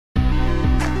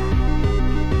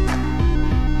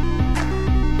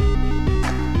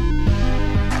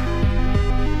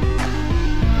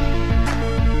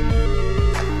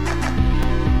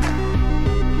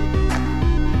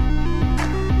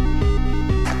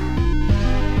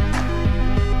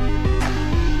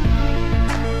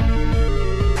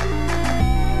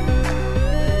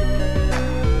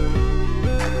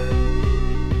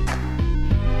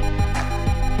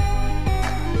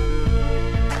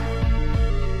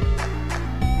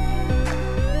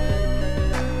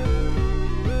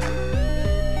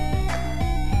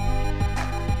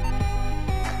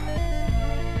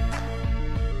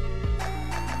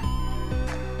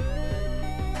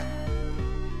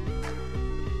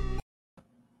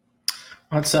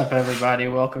What's up, everybody?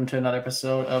 Welcome to another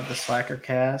episode of the Slacker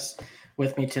Cast.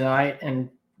 With me tonight, and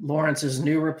Lawrence's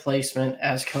new replacement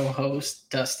as co-host,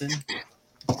 Dustin.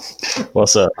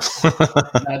 What's up?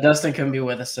 Dustin can be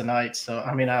with us tonight,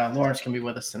 Lawrence can be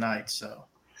with us tonight. So,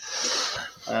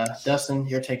 Dustin,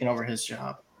 you're taking over his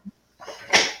job.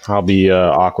 I'll be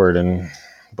awkward and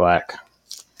black.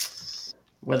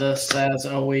 With us, as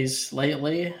always,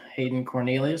 lately, Hayden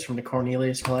Cornelius from the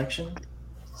Cornelius Collection.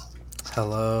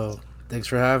 Hello. Thanks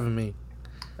for having me.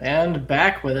 And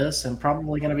back with us, and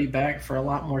probably going to be back for a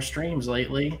lot more streams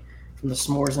lately, from the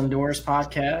S'mores Indoors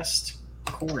podcast,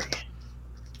 Corey.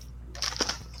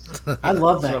 I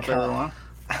love that guy.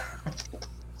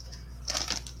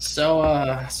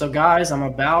 So guys,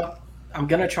 I'm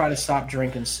gonna try to stop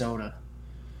drinking soda.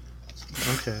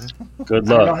 Okay. Good I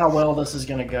don't know luck. how well this is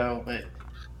gonna go, but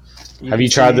Have you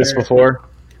tried this before?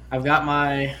 I've got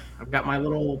my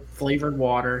little flavored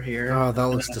water here. Oh, that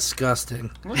looks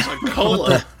disgusting. Looks like What cola.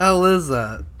 the hell is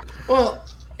that? Well,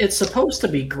 it's supposed to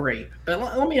be grape, but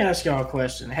let me ask y'all a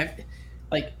question: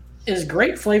 is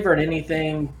grape flavored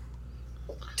anything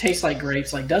taste like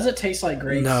grapes? Like, does it taste like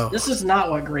grapes? No. This is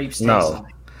not what grapes taste No.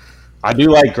 like. I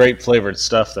do like grape flavored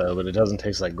stuff though, but it doesn't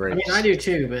taste like I grapes. mean, I do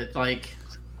too, but like,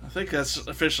 I think that's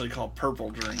officially called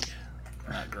purple drink.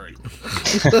 Not great.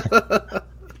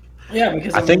 yeah,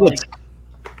 because I think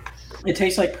it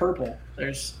tastes like purple.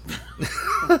 There's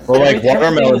well, like everything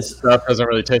watermelon is- stuff doesn't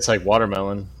really taste like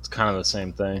watermelon. It's kind of the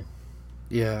same thing.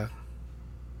 Yeah.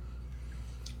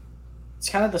 It's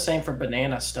kind of the same for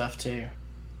banana stuff too.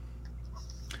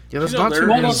 Yeah, there's You know, not too there-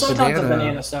 Well, many no, sometimes the banana.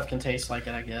 banana stuff can taste like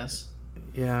it, I guess.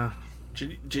 Yeah.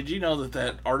 Did you know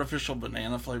that artificial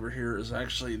banana flavor here is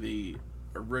actually the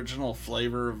original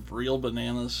flavor of real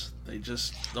bananas?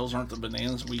 Those aren't the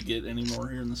bananas we get anymore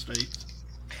here in the States.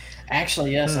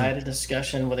 Actually, yes, I had a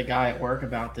discussion with a guy at work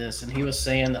about this, and he was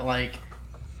saying that like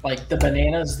the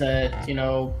bananas that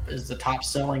is the top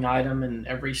selling item in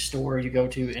every store you go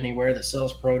to anywhere that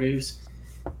sells produce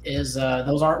is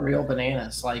those aren't real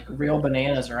bananas. Like, real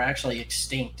bananas are actually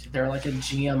extinct. They're like a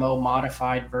GMO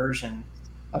modified version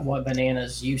of what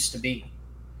bananas used to be.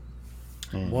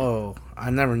 Whoa. I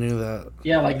never knew that.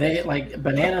 Yeah, like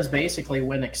bananas basically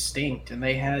went extinct, and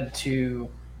they had to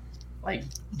like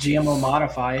GMO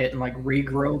modify it and like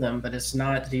regrow them, but it's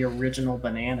not the original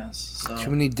bananas. So Too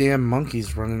many damn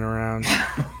monkeys running around.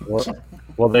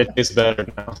 Well, they taste better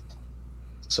now.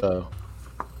 So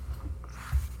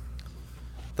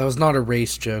That was not a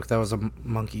race joke. That was a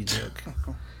monkey joke.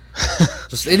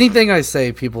 Just anything I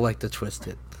say, people like to twist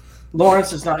it.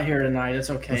 Lawrence is not here tonight. It's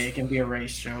okay. It can be a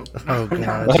race joke. Oh,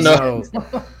 God. Oh, no.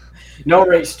 No. No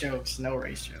race jokes. No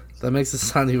race jokes. That makes it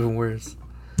sound even worse.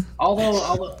 Although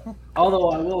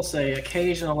I will say,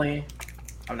 occasionally,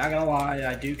 I'm not gonna lie,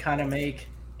 I do kind of make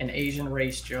an Asian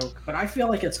race joke, but I feel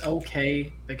like it's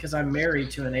okay because I'm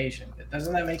married to an Asian.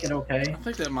 Doesn't that make it okay? I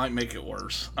think that might make it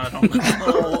worse. I don't know.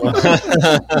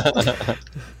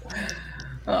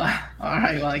 All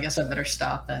right. Well, I guess I better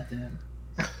stop that then.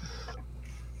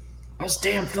 Those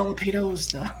damn Filipinos,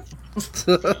 though.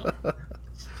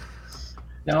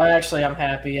 No, I'm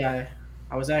happy. I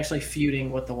was actually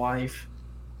feuding with the wife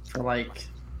for like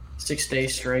 6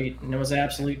 days straight, and it was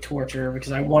absolute torture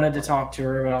because I wanted to talk to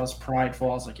her, but I was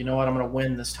prideful. I was like, you know what, I'm going to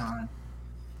win this time.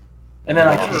 And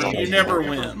then You never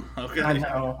win. Okay. I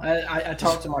know. I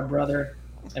talked to my brother,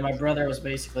 and my brother was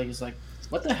basically, he's like,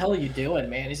 what the hell are you doing,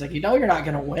 man? He's like, you know you're not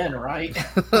going to win, right?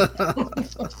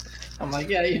 I'm like,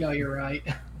 yeah, you're right.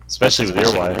 especially with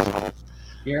your wife.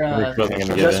 You're We're both gonna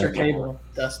get just your in. cable,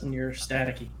 Dustin. You're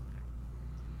staticky.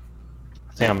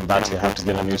 I think I'm about to have to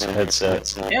get a new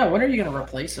headset. Yeah, when are you going to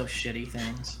replace those shitty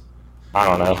things? I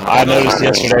don't know. I noticed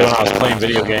yesterday when I was playing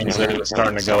video games that it was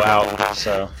starting to go out.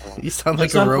 So You sound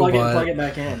like Just a unplug it and robot. plug it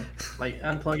back in. Like,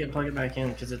 unplug it and plug it back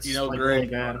in because it's like, really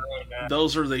Greg, bad.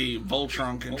 those are the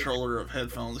Voltron controller of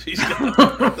headphones he's got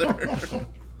over there.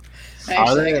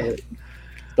 Are they?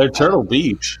 They're Turtle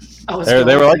Beach. I was They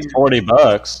going were like through-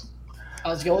 $40. I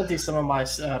was going through some of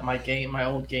my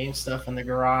old game stuff in the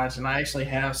garage, and I actually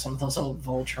have some of those old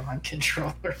Voltron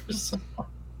controllers.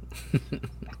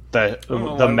 I don't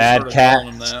know why The we Mad started Cat.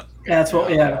 calling them that. That's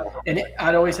what, yeah. And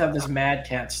I'd always have this Mad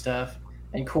Cat stuff,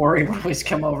 and Corey would always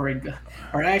come over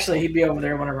or actually he'd be over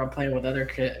there whenever I'm playing with other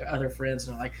friends,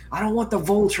 and they're like, I don't want the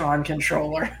Voltron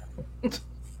controller.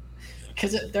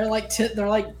 Because they're like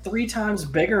 3 times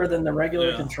bigger than the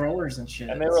regular controllers and shit.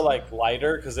 And they were like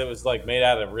lighter because it was like made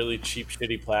out of really cheap,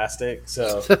 shitty plastic.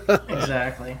 So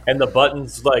Exactly. and the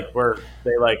buttons were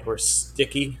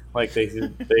sticky, like they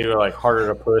were like harder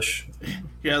to push.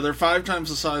 Yeah, they're 5 times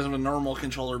the size of a normal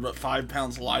controller, but 5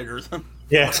 pounds lighter than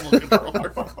Yeah, Portable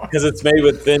controller. because it's made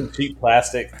with thin, cheap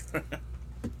plastic.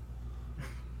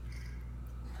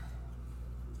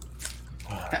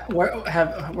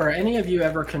 Were any of you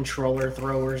ever controller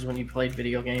throwers when you played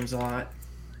video games a lot?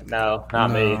 No,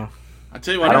 not me. No. I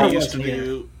tell you I what, I don't used to wasn't either.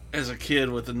 do as a kid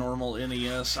with the normal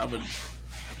NES. I would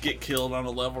get killed on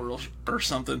a level or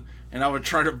something, and I would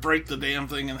try to break the damn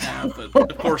thing in half. But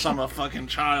of course, I'm a fucking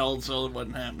child, so it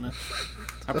wasn't happening.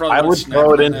 I would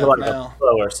throw it into like now. a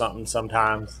pillow or something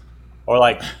sometimes, or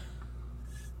like.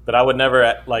 But I would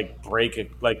never like break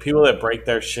it. Like people that break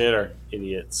their shit are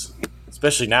idiots.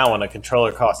 Especially now when a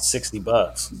controller costs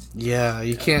 $60. Yeah,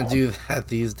 you can't do that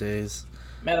these days.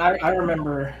 Man, I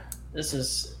remember, this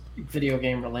is video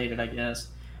game related, I guess.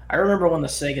 I remember when the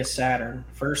Sega Saturn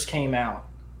first came out,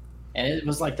 and it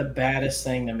was like the baddest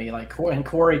thing to me. Like, and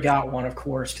Corey got one, of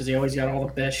course, because he always got all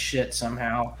the best shit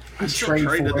somehow. I He'd still trade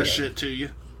traded for the it. shit to you.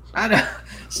 I know.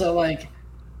 So like,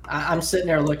 I'm sitting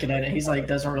there looking at it. He's like,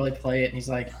 doesn't really play it, and he's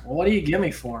like, well, what do you give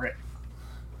me for it?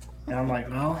 And I'm like,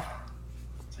 well,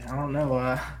 I don't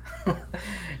know.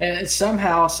 And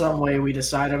somehow, some way, we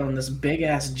decided on this big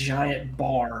ass giant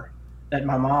bar that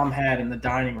my mom had in the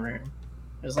dining room.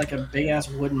 It was like a big ass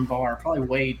wooden bar, probably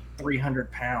weighed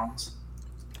 300 pounds.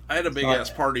 I had a big ass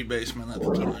party basement at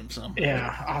the time, so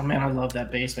Yeah. Oh man, I love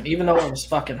that basement, even though it was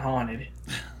fucking haunted.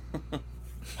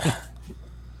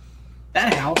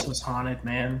 That house was haunted,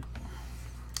 man.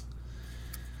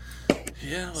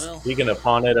 yeah. Well, Speaking of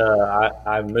haunted,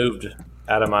 I moved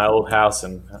out of my old house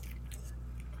and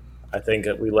I think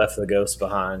that we left the ghost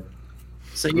behind.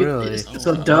 So Really?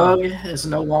 so Doug is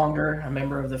no longer a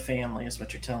member of the family, is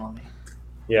what you're telling me.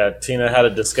 Yeah, Tina had a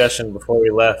discussion before we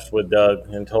left with Doug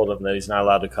and told him that he's not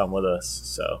allowed to come with us.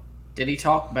 So Did he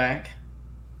talk back?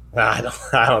 I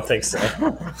don't think so.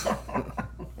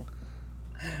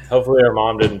 Hopefully, our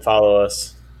mom didn't follow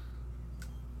us.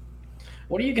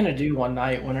 What are you gonna do one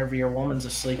night whenever your woman's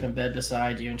asleep in bed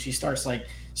beside you and she starts like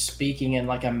speaking in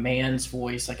like a man's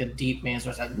voice, like a deep man's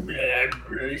voice, like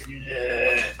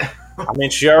I mean,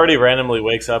 she already randomly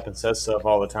wakes up and says stuff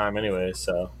all the time anyway,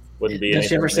 so wouldn't be. Does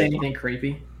she ever say big. anything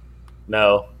creepy?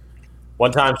 No.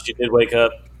 One time she did wake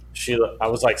up. I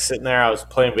was like sitting there. I was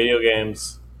playing video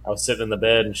games. I was sitting in the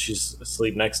bed and she's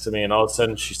asleep next to me. And all of a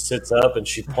sudden she sits up and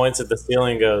she points at the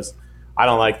ceiling and goes, "I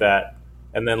don't like that,"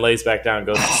 and then lays back down and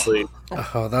goes to sleep.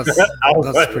 Oh,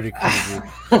 that's pretty crazy.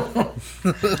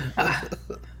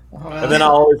 And then I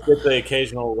always get the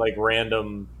occasional like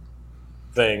random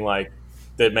thing like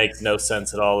that makes no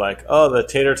sense at all. Like, "Oh, the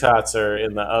tater tots are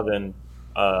in the oven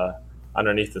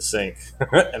underneath the sink,"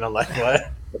 and I'm like, "What?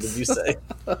 What did you say?"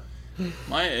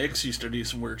 my ex used to do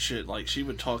some weird shit. Like she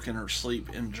would talk in her sleep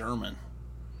in German.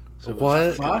 So it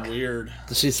was What? fucking Fuck? weird.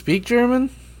 Does she speak German?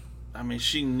 I mean,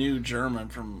 she knew German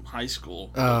from high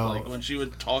school. Oh. Like when she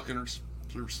would talk in her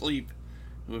sleep,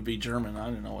 it would be German. I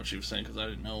didn't know what she was saying because I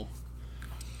didn't know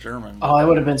German. Oh, it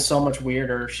would have been so much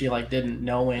weirder if she like didn't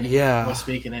know anyone Yeah. was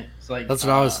speaking it. It's like That's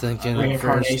what I was thinking at first.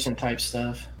 reincarnation type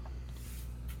stuff.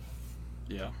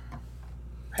 Yeah,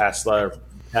 Past life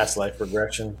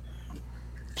regression.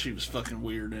 she was fucking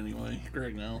weird anyway.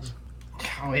 Greg knows.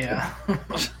 Oh yeah.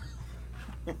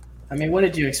 I mean, what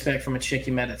did you expect from a chick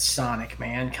you met at Sonic,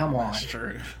 man? Come on. That's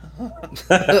true. I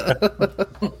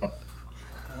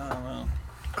don't know.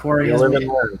 Corey You has live me. and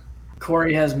learn.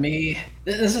 Corey has me.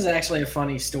 This is actually a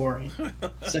funny story.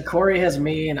 So Corey has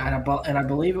me, and I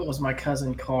believe it was my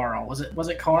cousin Carl. Was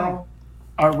it Carl?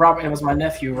 Robert. It was my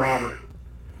nephew Robert.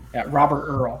 Yeah, Robert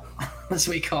Earl, as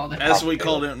we called him. As we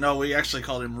called him, no, we actually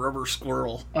called him Rubber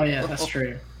Squirrel. Oh yeah, that's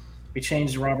true. We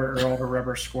changed Robert Earl to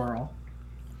Rubber Squirrel.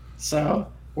 So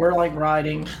we're like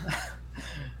riding.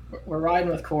 We're riding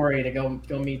with Corey to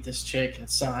go meet this chick at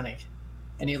Sonic,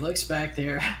 and he looks back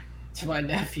there to my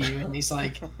nephew, and he's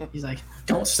like,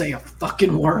 "Don't say a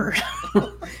fucking word."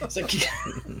 It's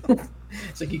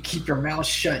like you keep your mouth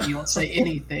shut. You don't say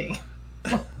anything.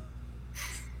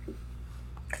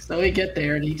 So we get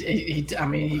there, and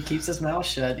he keeps his mouth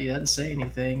shut. He doesn't say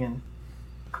anything, and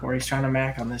Corey's trying to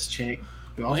mac on this chick.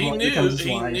 Well, he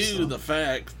knew the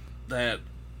fact that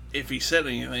if he said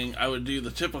anything, I would do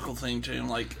the typical thing to him.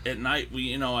 Like at night,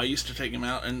 I used to take him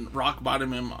out and rock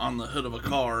bottom him on the hood of a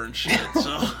car and shit.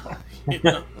 So,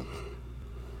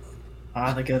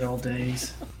 the good old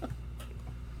days.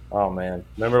 Oh man,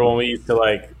 remember when we used to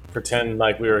like pretend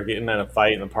like we were getting in a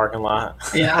fight in the parking lot?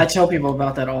 Yeah, I tell people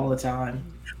about that all the time.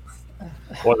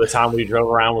 Or the time we drove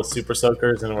around with super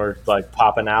soakers and we're like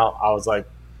popping out. I was like,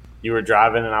 you were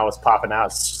driving and I was popping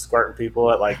out squirting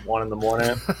people at like 1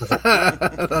 a.m.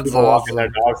 That's People walking their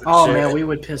awesome. dogs and Oh shit. man, we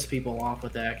would piss people off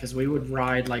with that because we would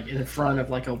ride like in front of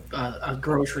like a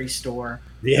grocery store.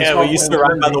 Yeah, we used to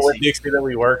ride by the Winn-Dixie that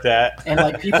we worked at. And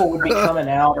like people would be coming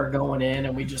out or going in,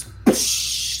 and we just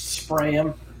spray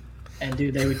them. And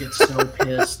dude, they would get so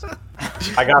pissed.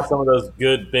 I got some of those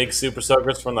good big super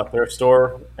soakers from the thrift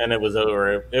store, and it was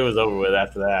over. It was over with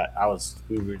after that.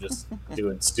 We were just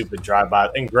doing stupid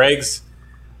drive-by. And Greg's,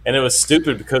 and it was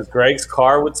stupid because Greg's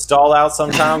car would stall out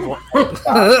sometimes.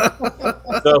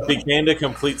 So if he came to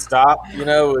complete stop, you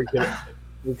know,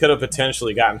 we could have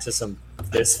potentially gotten to some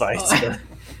fist fights.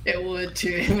 It would too.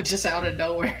 It would just out of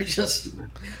nowhere just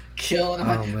kill him.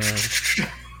 Oh man,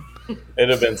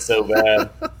 it'd have been so bad.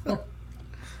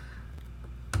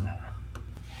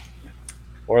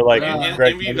 Or like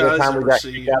Greg, the time we got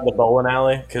kicked out of the bowling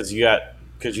alley because you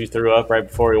threw up right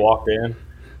before we walked in,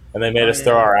 and they made us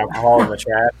throw our alcohol in the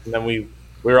trash, and then we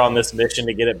were on this mission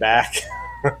to get it back,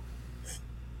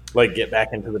 like get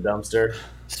back into the dumpster.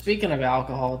 Speaking of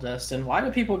alcohol, Dustin, why do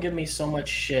people give me so much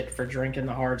shit for drinking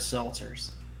the hard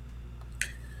seltzers?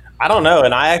 I don't know,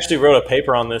 and I actually wrote a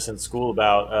paper on this in school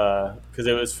about because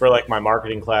it was for like my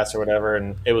marketing class or whatever,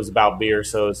 and it was about beer,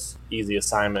 so it's easy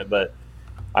assignment, but.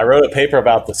 I wrote a paper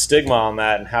about the stigma on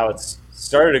that and how it's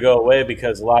started to go away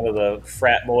because a lot of the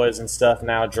frat boys and stuff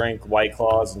now drink White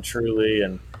Claws and Truly,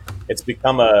 and it's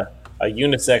become a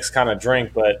unisex kind of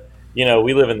drink. But, you know,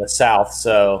 we live in the South,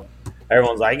 so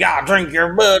everyone's like, yeah, drink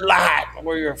your Bud Light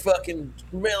or your fucking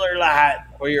Miller Light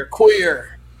or your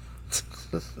queer.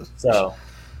 So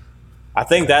I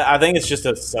think it's just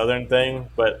a Southern thing,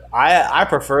 but I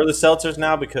prefer the seltzers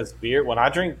now because when I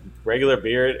drink regular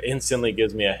beer, it instantly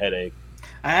gives me a headache.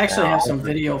 I actually have some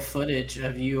video footage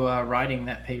of you writing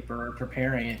that paper or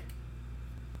preparing it.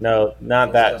 No,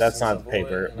 not that. That's not the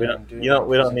paper. We don't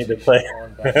need to play.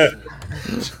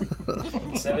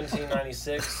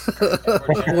 1796.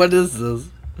 What is this?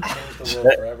 It's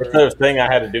the thing I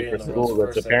had to do for school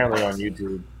that's apparently on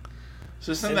YouTube.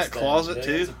 So it's in that closet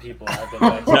too?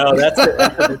 No, that's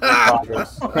a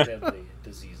closet.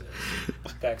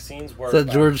 Vaccines work. Is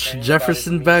that George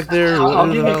Jefferson back there?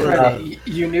 I'll give you credit.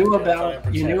 You knew about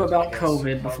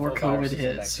COVID before COVID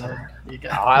hit. So you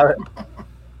got.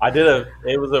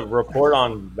 It was a report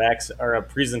on a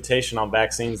presentation on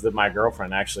vaccines that my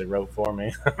girlfriend actually wrote for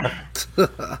me.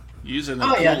 Using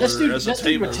this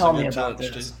dude would tell me about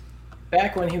this.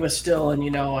 Back when he was still in,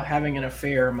 having an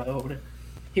affair mode,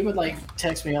 he would like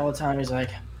text me all the time. He's like,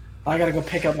 I gotta go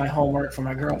pick up my homework for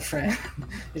my girlfriend.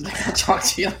 He's like, I'll talk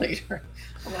to you later.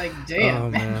 I'm like, damn,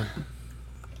 man.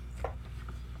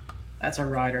 That's a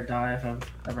ride or die if I've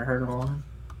ever heard of one.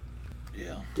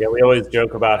 Yeah, we always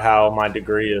joke about how my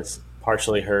degree is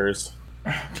partially hers.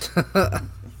 Oh,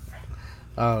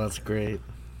 that's great.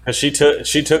 Because she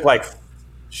took like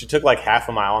half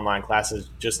of my online classes.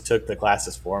 Just took the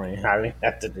classes for me. I didn't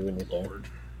have to do anything.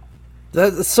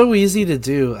 That's so easy to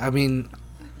do. I mean,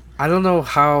 I don't know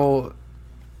how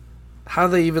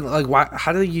they even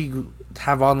how do you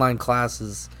have online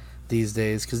classes these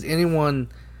days? Because anyone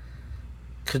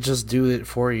could just do it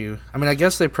for you. I mean, I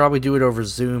guess they probably do it over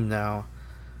Zoom now.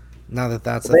 Now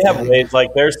that's they have ways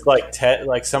like there's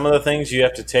like some of the things you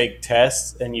have to take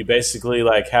tests and you basically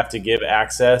like have to give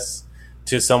access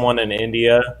to someone in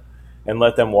India and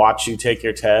let them watch you take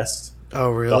your test.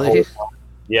 Oh, really?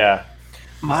 Yeah.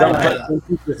 Some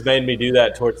teachers made me do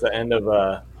that towards the end of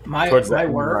my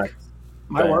work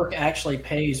actually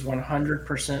pays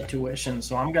 100% tuition,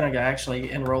 so I'm gonna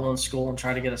actually enroll in school and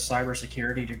try to get a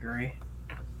cybersecurity degree.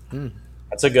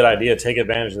 That's a good idea. Take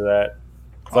advantage of that.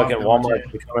 Fucking Walmart's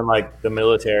becoming like the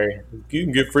military. You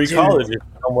can get free college if you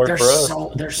don't work for us.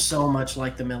 There's so much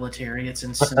like the military. It's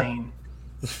insane.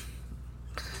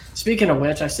 Speaking of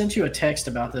which, I sent you a text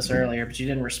about this earlier, but you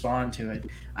didn't respond to it.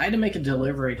 I had to make a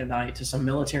delivery tonight to some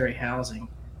military housing.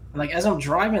 Like as I'm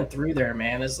driving through there,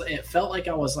 man, it felt like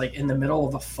I was like in the middle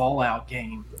of a Fallout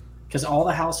game because all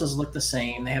the houses look the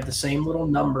same. They have the same little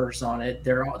numbers on it.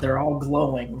 They're all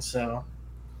glowing. So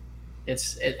it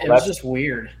was just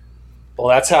weird. Well,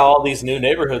 that's how all these new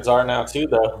neighborhoods are now too,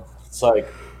 though. It's like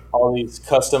all these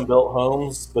custom built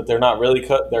homes, but they're not really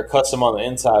they're custom on the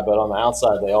inside, but on the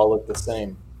outside they all look the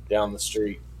same down the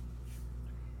street.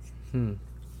 I mean,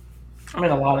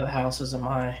 a lot of the houses in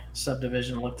my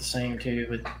subdivision look the same too,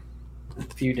 with a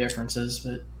few differences,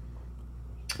 but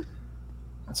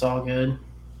that's all good.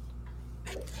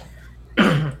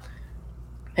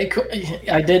 Hey,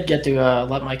 I did get to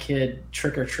let my kid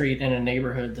trick or treat in a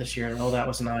neighborhood this year. Oh, that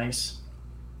was nice.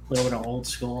 A little bit of old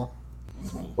school.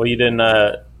 Well, you didn't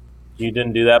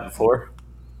do that before?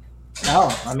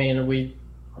 No, I mean we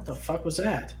What the fuck was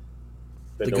that?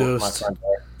 The The door- my ghost. front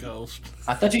door. Ghost.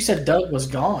 I thought you said Doug was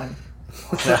gone.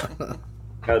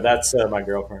 No, that's my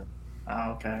girlfriend.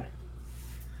 Oh, okay.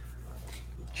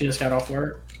 She just got off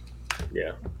work.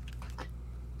 Yeah.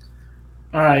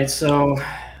 All right, so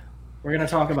we're gonna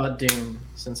talk about Dune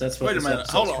since that's what. Wait a this minute.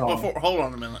 episode's Hold on. called. Hold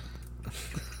on a minute.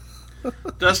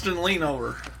 Dustin, lean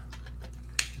over.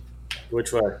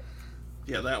 Which way?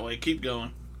 Yeah, that way. Keep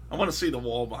going. I want to see the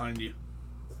wall behind you.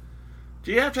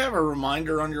 Do you have to have a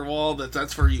reminder on your wall that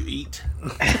that's where you eat?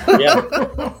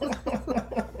 Yeah.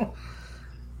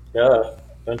 Yeah.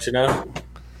 Don't you know?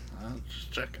 I'm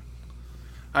just checking.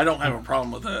 I don't have a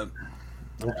problem with that.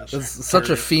 It's such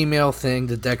a female thing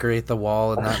to decorate the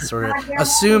wall and that sort of.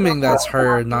 Assuming that's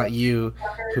her, not you,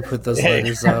 who put those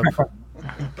letters up.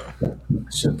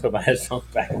 Should put my headphones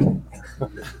back.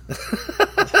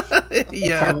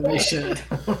 Yeah. Probably should.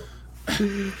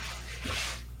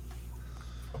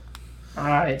 All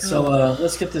right, so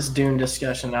let's get this Dune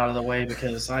discussion out of the way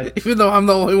because Even though I'm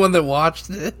the only one that watched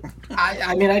it.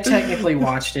 I mean, I technically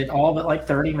watched it all but like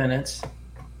 30 minutes.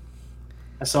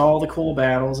 I saw all the cool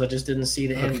battles. I just didn't see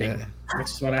the ending, which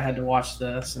is what I had to watch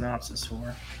the synopsis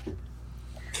for.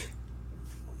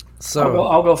 So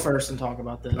I'll go first and talk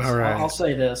about this. All right. I'll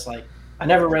say this: like, I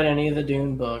never read any of the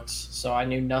Dune books, so I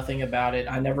knew nothing about it.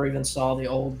 I never even saw the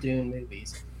old Dune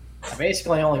movies. I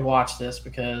basically only watched this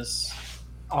because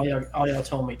all y'all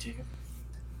told me to.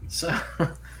 So,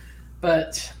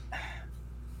 but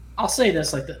I'll say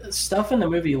this: like, the stuff in the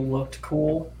movie looked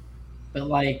cool, but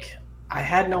like, I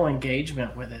had no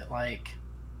engagement with it. Like,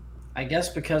 I guess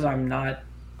because I'm not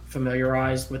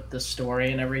familiarized with the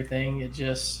story and everything, it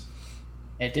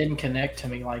didn't connect to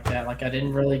me like that. Like, I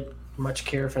didn't really much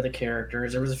care for the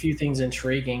characters. There was a few things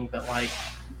intriguing, but like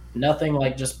nothing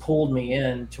like just pulled me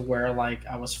in to where like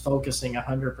I was focusing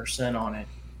 100% on it.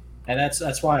 And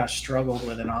that's why I struggled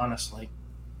with it, honestly.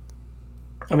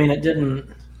 I mean,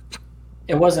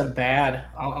 it wasn't bad.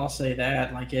 I'll say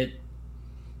that. Like,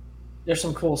 there's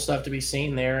some cool stuff to be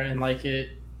seen there, and like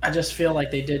I just feel like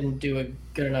they didn't do a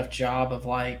good enough job of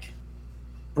like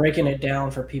breaking it down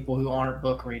for people who aren't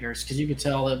book readers, because you could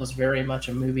tell it was very much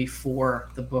a movie for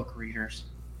the book readers.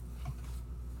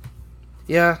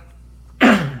 yeah,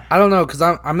 I don't know because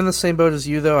I'm in the same boat as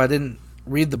you though. I didn't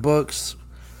read the books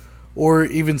or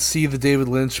even see the David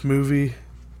Lynch movie.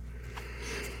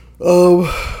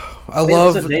 I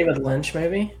love It's a David Lynch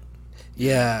movie.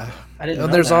 Yeah, I didn't. and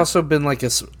know there's that. also been like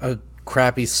a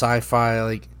crappy sci-fi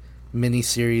like mini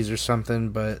series or something,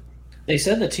 but They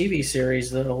said the TV series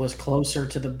though was closer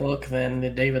to the book than the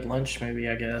David Lynch movie,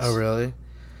 I guess. oh really?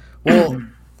 Well,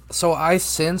 so I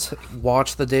since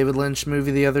watched the David Lynch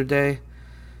movie the other day,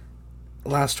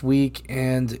 last week,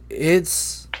 and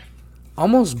it's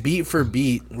almost beat for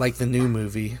beat like the new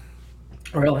movie.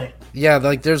 Really? Yeah,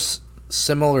 like there's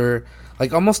similar,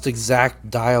 like almost exact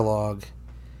dialogue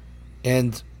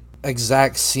and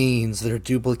exact scenes that are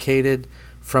duplicated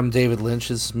from David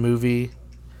Lynch's movie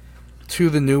to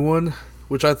the new one,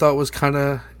 which I thought was kind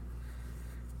of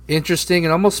interesting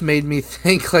and almost made me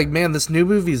think like, man, this new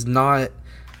movie's not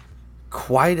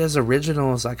quite as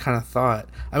original as I kind of thought.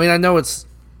 I mean, I know it's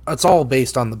all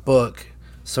based on the book,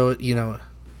 so you know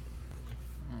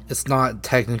it's not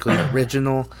technically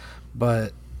original,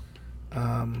 but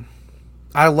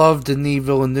I love Denis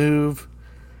Villeneuve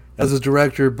as a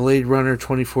director. Blade Runner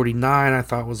 2049 I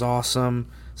thought was awesome.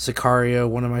 Sicario,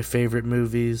 one of my favorite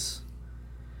movies.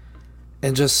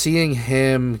 And just seeing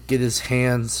him get his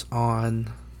hands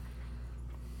on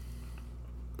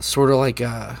sort of like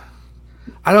I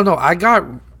don't know, I got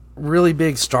really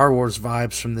big Star Wars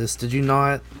vibes from this. Did you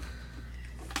not?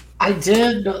 I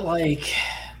did, but like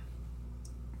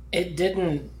it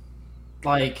didn't,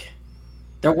 like,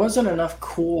 there wasn't enough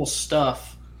cool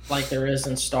stuff like there is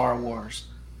in Star Wars.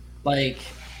 Like,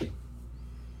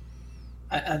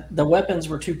 the weapons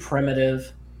were too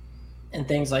primitive and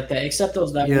things like that, except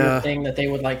that weird thing that they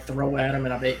would like throw at him,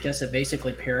 and I guess it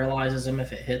basically paralyzes him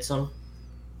if it hits him.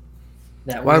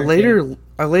 That Well, weird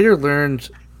I later learned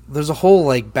there's a whole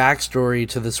like backstory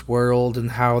to this world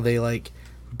and how they like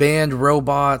banned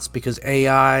robots because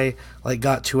AI like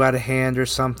got too out of hand or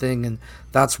something, and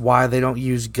that's why they don't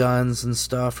use guns and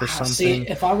stuff or something. See,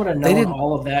 if I would have known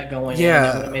all of that going in, it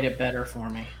would have made it better for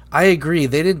me. I agree.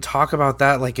 They didn't talk about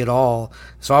that like at all.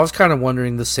 So I was kind of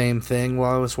wondering the same thing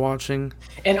while I was watching.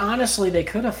 And honestly, they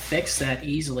could have fixed that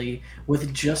easily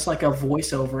with just like a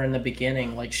voiceover in the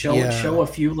beginning, like show a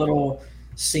few little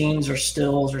scenes or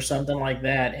stills or something like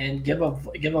that, and give a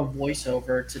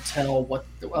voiceover to tell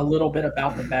a little bit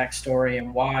about the backstory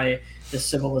and why the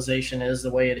civilization is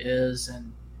the way it is,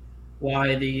 and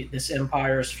why this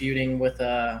empire is feuding with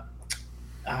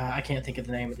I can't think of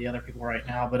the name of the other people right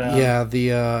now, but yeah,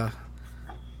 the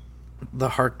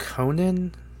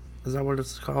Harkonnen, is that what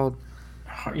it's called?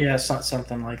 yeah, it's not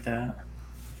something like that.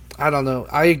 I don't know.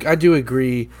 I do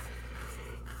agree,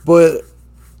 but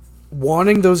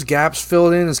wanting those gaps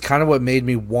filled in is kind of what made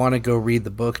me want to go read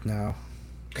the book now.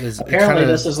 Apparently,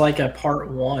 this is like a part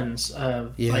ones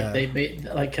of Yeah.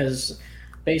 because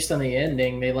based on the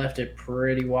ending, they left it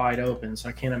pretty wide open. So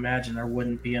I can't imagine there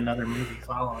wouldn't be another movie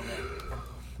following it.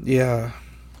 Yeah.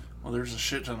 Well, there's a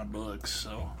shit ton of books,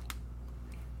 so.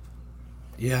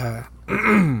 Yeah.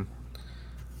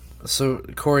 So,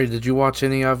 Corey, did you watch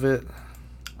any of it?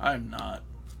 I'm not.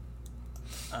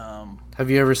 Have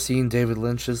you ever seen David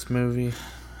Lynch's movie?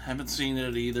 Haven't seen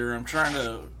it either.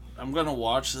 I'm going to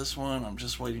watch this one. I'm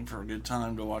just waiting for a good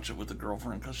time to watch it with a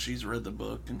girlfriend because she's read the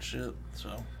book and shit,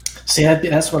 so. See,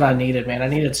 that's what I needed, man. I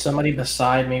needed somebody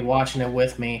beside me watching it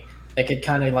with me that could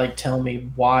kind of like tell me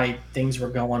why things were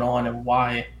going on and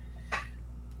why,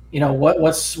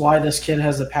 why this kid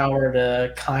has the power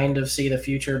to kind of see the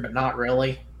future but not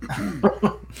really.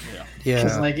 Yeah.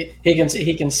 Because like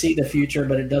he can see the future,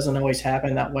 but it doesn't always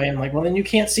happen that way. I'm like, well, then you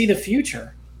can't see the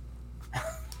future.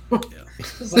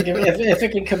 It's like if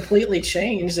it can completely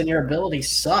change, then your ability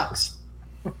sucks.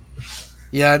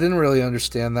 Yeah, I didn't really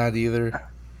understand that either.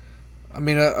 I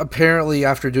mean, apparently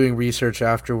after doing research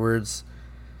afterwards,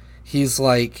 he's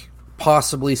like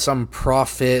possibly some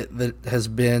prophet that has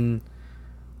been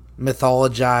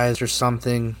mythologized or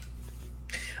something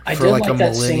for like a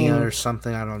millennia or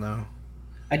something. I don't know.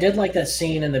 I did like that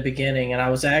scene in the beginning, and I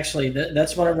was actually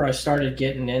that's whenever I started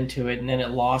getting into it, and then it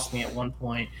lost me at one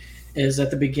point. Is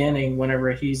at the beginning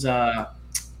whenever he's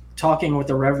talking with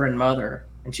the Reverend Mother,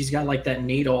 and she's got like that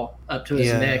needle up to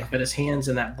his neck, but his hand's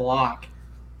in that block,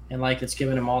 and like it's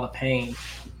giving him all the pain,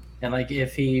 and like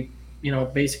if he,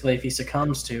 basically if he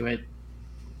succumbs to it,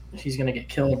 he's gonna get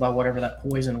killed by whatever that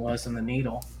poison was in the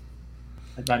needle,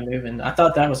 like by moving. I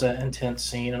thought that was an intense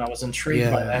scene, and I was intrigued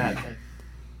by that. But,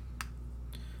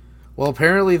 well,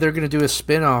 apparently they're going to do a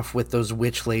spin-off with those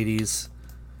witch ladies,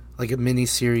 like a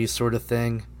mini-series sort of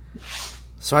thing.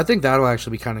 So I think that'll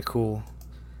actually be kind of cool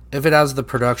if it has the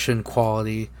production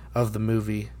quality of the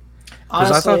movie.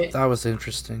 Because I thought that was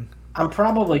interesting. I'm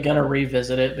probably going to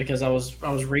revisit it because I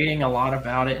was reading a lot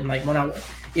about it, and like when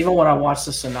I watched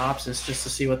the synopsis just to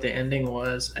see what the ending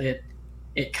was,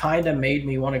 it kind of made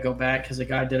me want to go back because the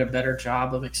guy did a better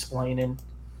job of explaining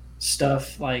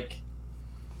stuff like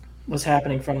was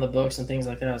happening from the books and things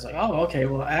like that. I was like, oh, okay,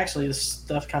 well, actually, this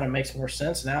stuff kind of makes more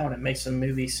sense now, and it makes the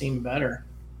movie seem better.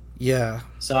 Yeah.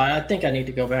 So I think I need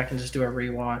to go back and just do a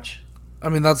rewatch. I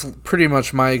mean, that's pretty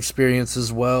much my experience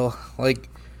as well. Like,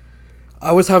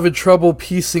 I was having trouble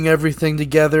piecing everything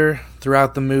together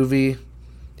throughout the movie,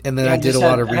 and then I did a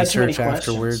lot of research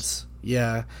afterwards.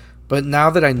 Yeah. But now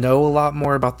that I know a lot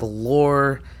more about the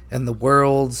lore and the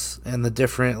worlds and the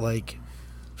different, like,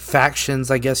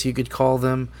 factions, I guess you could call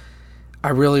them, I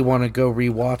really want to go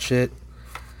rewatch it,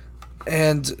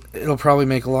 and it'll probably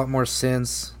make a lot more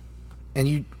sense.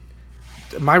 And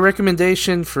my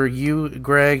recommendation for you,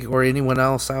 Greg, or anyone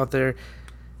else out there,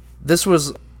 this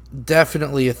was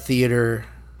definitely a theater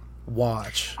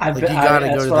watch. That's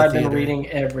what I've been reading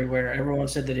everywhere. Everyone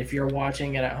said that if you're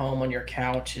watching it at home on your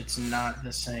couch, it's not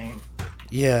the same.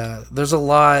 Yeah, there's a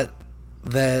lot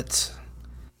that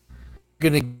you're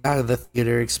gonna get out of the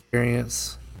theater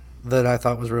experience that I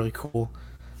thought was really cool.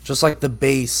 Just like the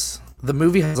bass. The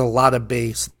movie has a lot of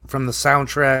bass, from the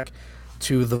soundtrack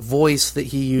to the voice that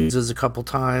he uses a couple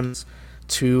times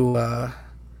to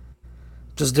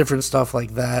just different stuff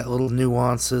like that, little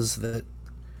nuances that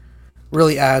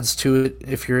really adds to it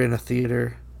if you're in a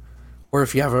theater, or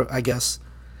if you have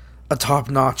a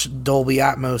top-notch Dolby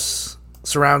Atmos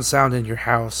surround sound in your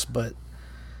house. But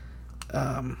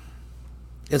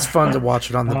it's fun to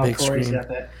watch it on the big screen. Got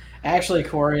that. Actually,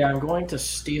 Corey, I'm going to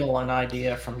steal an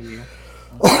idea from you.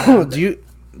 Do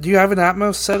you have an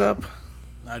Atmos set up?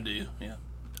 I do, yeah.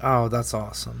 Oh, that's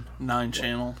awesome.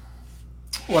 9-channel.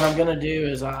 What I'm going to do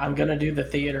is I'm going to do the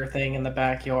theater thing in the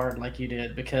backyard like you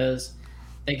did, because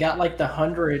they got like the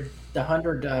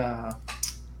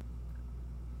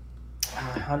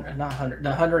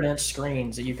 100-inch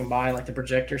screens that you can buy, like the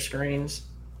projector screens.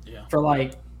 Yeah. For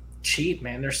like cheap,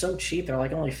 man. They're so cheap. They're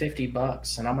like only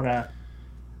 $50, and I'm gonna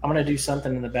do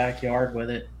something in the backyard with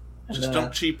it. Just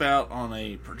don't cheap out on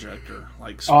a projector.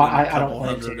 Like spend a couple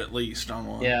hundred at least on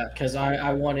one. Yeah, because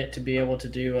I want it to be able to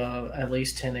do at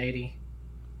least 1080.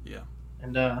 Yeah.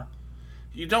 And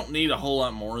you don't need a whole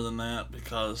lot more than that,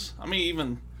 because I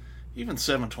mean even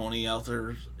 720 out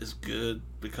there is good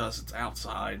because it's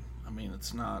outside. I mean,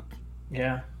 it's not.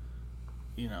 Yeah.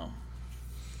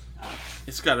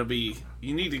 it's got to be.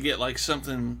 You need to get like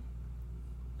something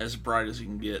as bright as you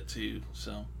can get too.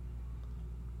 So.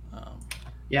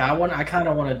 Yeah, I kind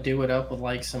of want to do it up with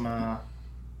like some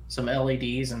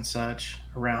LEDs and such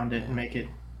around it and make it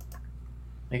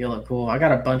look cool. I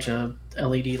got a bunch of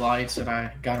LED lights that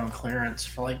I got on clearance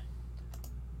for like,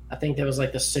 I think there was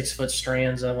like the 6-foot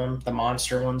strands of them, the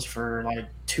monster ones for like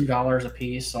 $2 a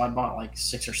piece. So I bought like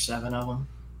 6 or 7 of them.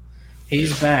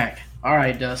 He's back. All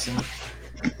right, Dustin.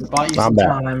 We bought you some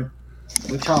time.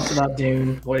 We talked about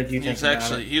Dune. What did you think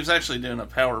about it? He was actually doing a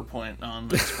PowerPoint on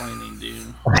explaining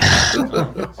Dune.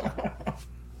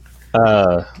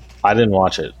 I didn't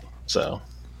watch it, so.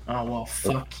 Oh, well,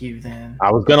 fuck you then. I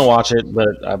was gonna watch it,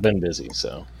 but I've been busy,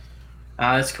 so.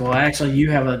 That's cool. Actually, you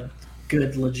have a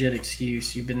good, legit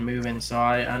excuse. You've been moving, so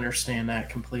I understand that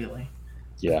completely.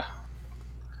 Yeah.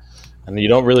 And you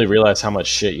don't really realize how much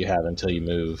shit you have until you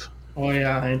move. Oh,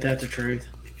 yeah, ain't that the truth?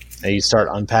 And you start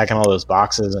unpacking all those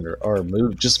boxes or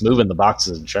moving the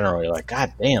boxes in general. You're like,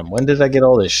 God damn, when did I get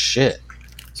all this shit?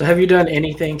 So have you done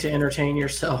anything to entertain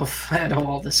yourself at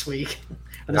all this week?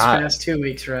 Or this past 2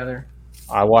 weeks, rather?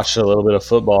 I watched a little bit of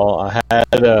football.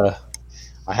 I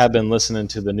have been listening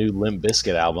to the new Limp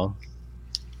Bizkit album.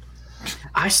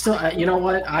 I still, you know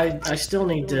what? I still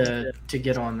need to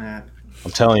get on that.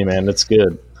 I'm telling you, man, it's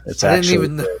good. I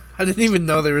didn't even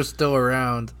know they were still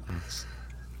around.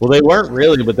 Well, they weren't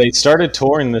really, but they started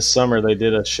touring this summer. They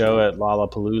did a show at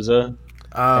Lollapalooza.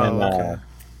 Oh, okay.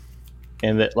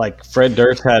 And that, like, Fred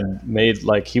Durst had made,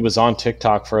 like, he was on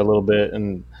TikTok for a little bit,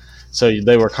 and so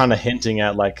they were kind of hinting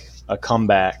at, like, a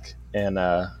comeback. And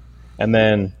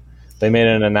then they made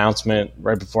an announcement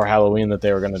right before Halloween that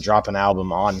they were going to drop an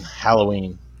album on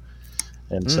Halloween.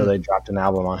 And so they dropped an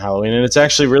album on Halloween, and it's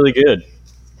actually really good.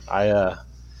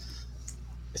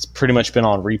 It's pretty much been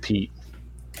on repeat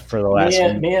for the last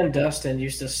me and Dustin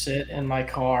used to sit in my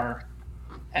car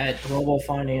at Global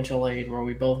Financial Aid, where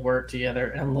we both worked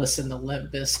together, and listen to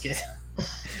Limp Bizkit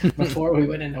before we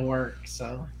went into work.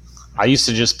 So I used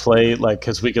to just play, like,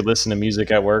 because we could listen to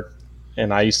music at work,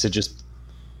 and I used to just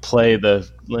play the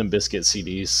Limp Bizkit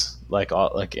CDs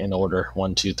like in order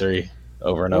 1, 2, 3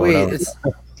 over and over. Wait, and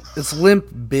over. It's Limp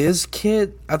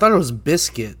Bizkit? I thought it was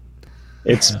Biscuit.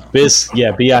 It's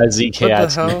Bizkit. What the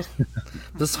hell?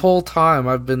 This whole time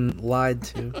I've been lied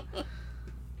to.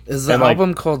 Is the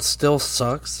album called Still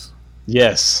Sucks?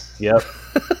 Yes. Yep.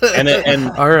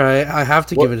 and all right, I have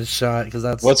to give it a shot because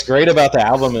that's what's great about the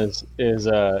album is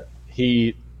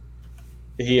he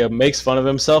makes fun of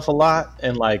himself a lot,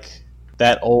 and like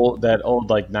that old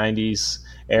like 90s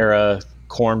era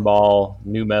cornball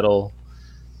new metal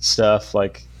stuff.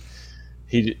 Like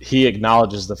he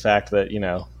acknowledges the fact that, you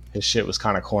know, his shit was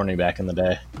kind of corny back in the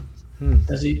day.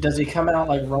 Does he come out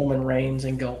like Roman Reigns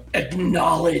and go,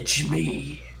 "Acknowledge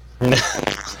me"?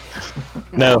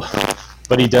 No,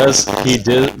 but he does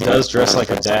dress like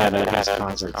a dad at his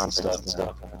concerts and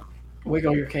stuff.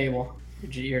 Wiggle your cable.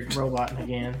 You're roboting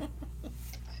again.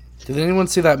 Did anyone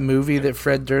see that movie that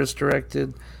Fred Durst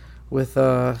directed with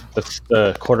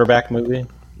the quarterback movie?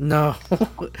 No.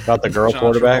 About the girl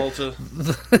quarterback?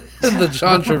 The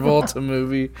John Travolta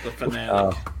movie. The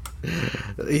Fanatic.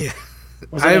 Yeah.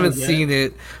 I haven't seen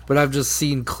it, but I've just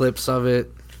seen clips of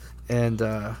it, and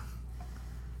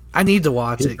I need to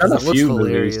watch it because it looks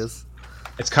hilarious. Movies.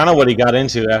 It's kind of what he got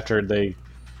into after Limp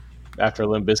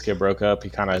Bizkit broke up. He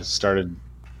kind of started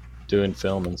doing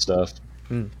film and stuff.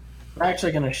 I'm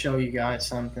actually going to show you guys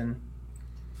something.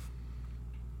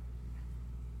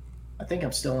 I think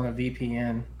I'm still on a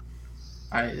VPN.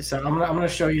 So I'm gonna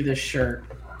show you this shirt.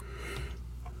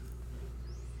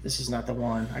 This is not the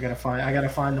one. I gotta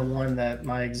find the one that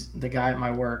the guy at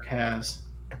my work has.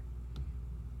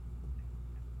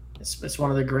 It's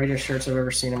one of the greatest shirts I've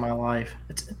ever seen in my life.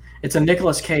 It's a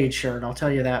Nicolas Cage shirt. I'll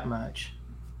tell you that much.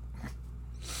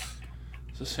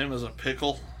 Is this him as a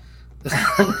pickle?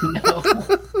 No.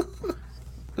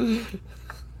 I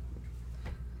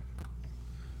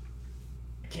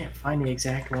can't find the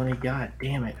exact one he got.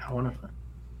 Damn it!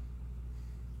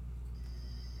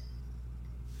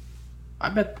 I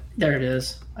bet there it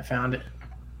is. I found it.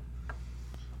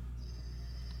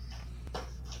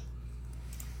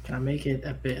 Can I make it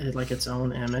a bit like its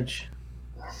own image?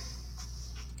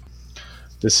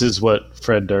 This is what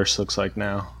Fred Durst looks like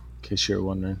now, in case you're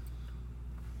wondering.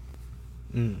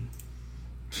 Let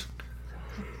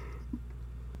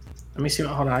me see.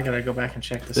 Hold on, I gotta go back and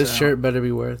check this out. This shirt better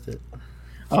be worth it.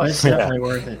 Oh, it's definitely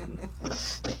worth it.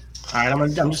 All right,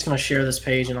 I'm just gonna share this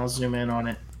page and I'll zoom in on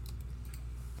it.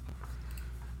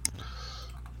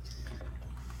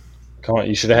 Come on,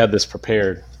 you should have had this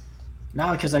prepared.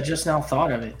 No, because I just now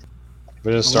thought of it.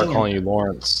 We'll just start calling you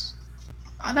Lawrence.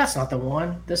 That's not the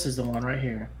one. This is the one right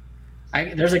here.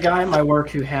 There's a guy at my work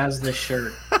who has this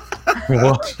shirt.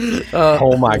 What?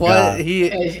 Oh my god!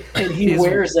 And he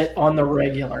wears it on the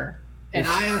regular, and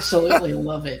I absolutely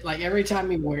love it. Like every time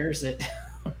he wears it,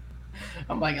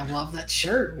 I'm like, I love that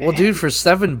shirt, man. Well, dude, for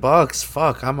 $7,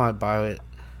 fuck, I might buy it.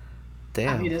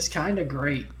 Damn. I mean, it's kind of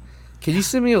great. Can you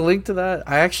send me a link to that?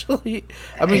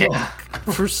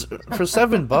 For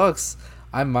 $7,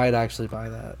 I might actually buy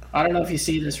that. I don't know if you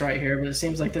see this right here, but it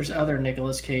seems like there's other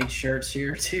Nicolas Cage shirts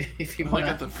here too. If you Look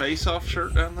at the face-off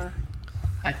shirt down there.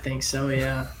 I think so,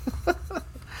 yeah.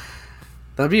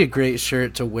 That'd be a great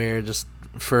shirt to wear just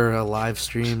for a live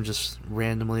stream, just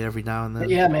randomly every now and then.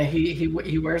 Yeah, man, he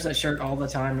wears that shirt all the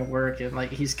time to work, and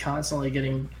like he's constantly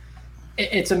getting.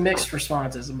 It's a mixed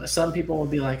responses. Some people will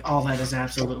be like, "Oh, that is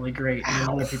absolutely great," and then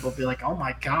other people will be like, "Oh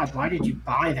my god, why did you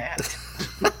buy that?"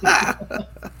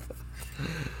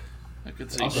 I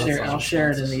could see. I'll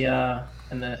share it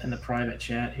in the private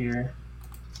chat here.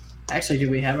 Actually, do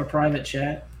we have a private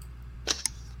chat?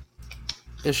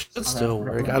 It should still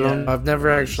work. I don't know. I've never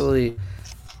actually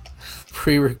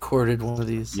pre-recorded one of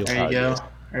these. There you go.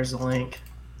 There's a link.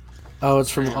 Oh,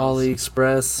 it's from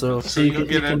AliExpress, so you'll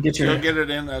get it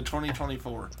in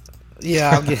 2024. Yeah,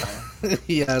 I'll get.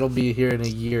 Yeah, it'll be here in a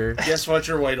year. Guess what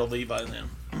your weight will be by then?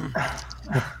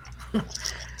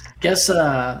 Guess.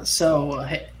 So,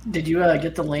 did you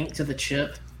get the link to the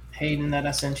chip, Hayden, that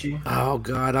I sent you? Oh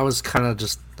God, I was kind of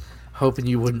just hoping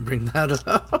you wouldn't bring that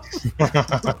up.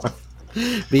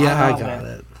 But yeah, I got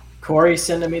it. Corey's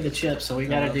sending me the chip, so we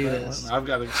got to do this. I've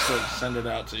got to send it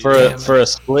out to you. For a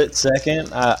split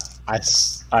second, I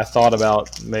thought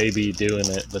about maybe doing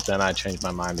it, but then I changed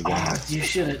my mind again. Oh, you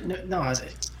should no.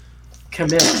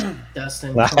 Commit,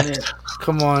 Dustin. Commit.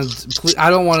 Come on, please, I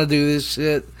don't want to do this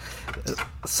shit.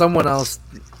 Someone else.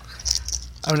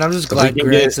 I mean, I'm just glad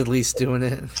Greg's at least doing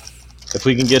it. If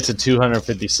we can get to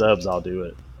 250 subs, I'll do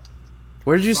it.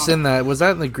 Where did you send that? Was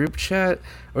that in the group chat,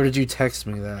 or did you text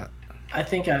me that?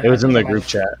 It was in the group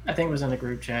chat. I think it was in the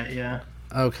group chat. Yeah.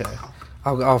 Okay,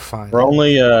 I'll find. We're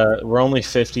only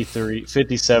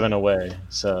 57 away.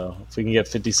 So if we can get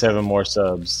 57 more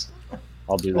subs,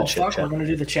 I'll do the chip chat. We're gonna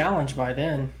do the challenge by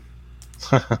then.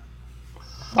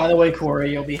 By the way,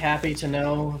 Corey, you'll be happy to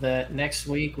know that next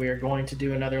week we are going to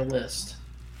do another list.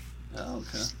 Oh,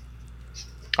 okay.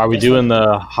 Are we doing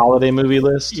the holiday movie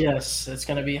list? Yes, it's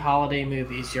going to be holiday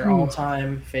movies. Your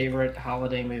all-time favorite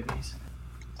holiday movies.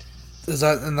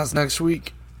 And that's next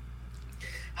week?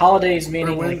 Holidays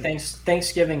meaning like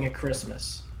Thanksgiving and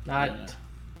Christmas, not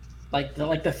like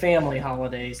the family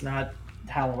holidays, not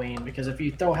Halloween. Because if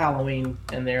you throw Halloween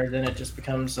in there, then it just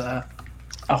becomes a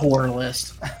horror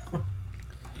list.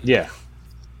 Yeah.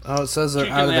 Oh, it says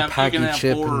they're out of the packy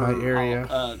chip in my area.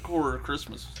 Horror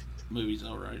Christmas movies,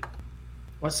 though, right?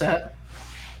 What's that?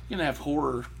 You can have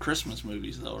horror Christmas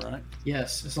movies, though, right?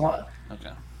 Yes, it's a lot. Okay.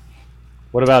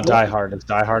 What about Die Hard? Is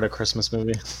Die Hard a Christmas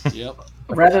movie? Yep.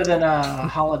 Rather than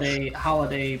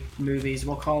holiday movies,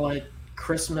 we'll call it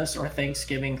Christmas or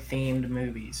Thanksgiving themed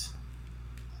movies.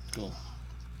 Cool.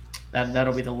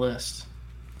 That'll be the list.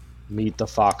 Meet the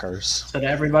Fockers. So to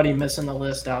everybody missing the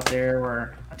list out there,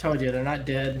 where I told you they're not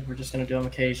dead. We're just going to do them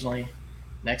occasionally.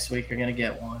 Next week you're going to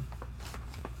get one.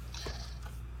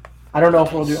 I don't know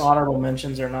if we'll do honorable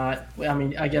mentions or not. I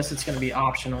mean, I guess it's going to be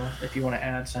optional. If you want to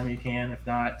add some, you can. If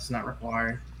not, it's not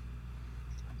required.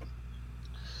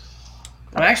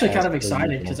 I'm actually kind of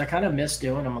excited because I kind of miss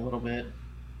doing them a little bit.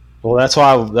 Well, that's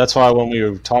why when we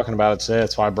were talking about it today,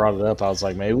 that's why I brought it up. I was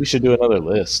like, maybe we should do another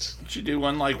list. We should do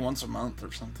one like once a month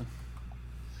or something.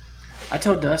 I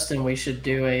told Dustin we should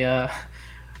do a.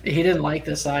 He didn't like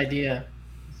this idea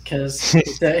because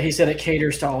he said it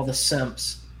caters to all the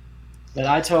simps. But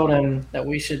I told him that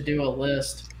we should do a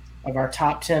list of our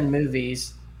top 10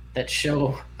 movies that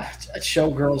show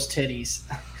girls' titties,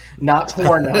 not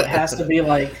porno. It has to be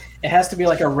like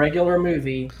a regular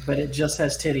movie, but it just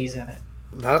has titties in it.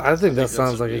 I think that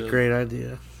sounds like a great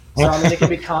idea. So I mean, it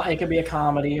could be a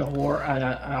comedy, a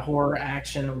horror,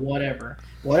 action, whatever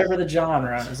the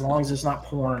genre, as long as it's not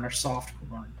porn or soft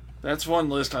porn. That's one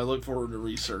list I look forward to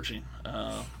researching.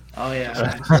 Oh yeah,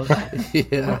 absolutely.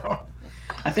 Yeah.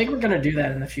 I think we're gonna do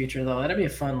that in the future, though. That'd be a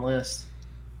fun list.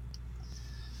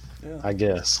 Yeah. I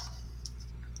guess.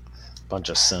 Bunch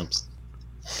of simps.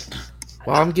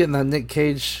 Well, I'm getting that Nick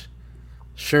Cage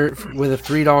shirt with a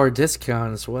 $3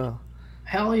 discount as well.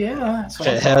 Hell yeah!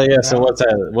 Hell yeah! So what's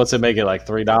that? What's it make it like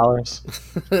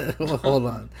 $3? Well, hold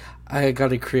on. I got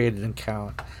to create an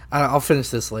account. I'll finish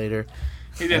this later.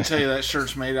 He didn't tell you that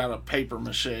shirt's made out of paper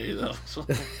mache, though. So.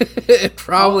 It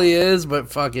probably is,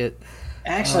 but fuck it.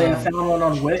 Actually, I found one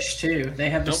on Wish too. They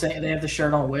have the same. They have the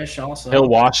shirt on Wish also. He'll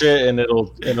wash it, and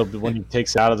it'll be, when he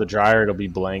takes it out of the dryer, it'll be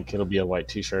blank. It'll be a white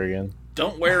T-shirt again.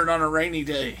 Don't wear it on a rainy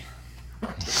day.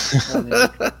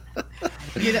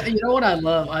 You know what I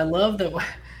love? I love that.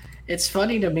 It's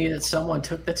funny to me that someone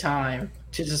took the time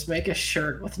to just make a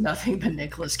shirt with nothing but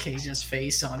Nicolas Cage's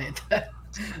face on it.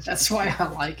 That's why I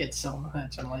like it so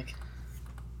much. I'm like,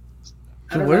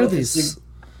 what are these?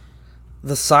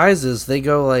 The sizes, they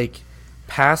go like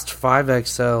past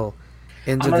 5XL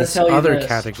into this other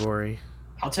category.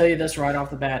 I'll tell you this right off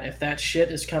the bat. If that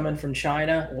shit is coming from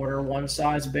China, order one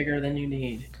size bigger than you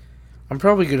need. I'm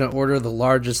probably going to order the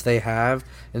largest they have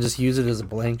and just use it as a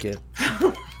blanket.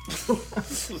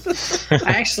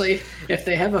 Actually, if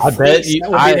they have a fleece, that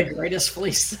would be the greatest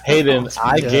fleece. Hayden,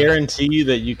 I guarantee you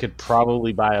that you could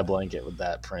probably buy a blanket with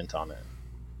that print on it.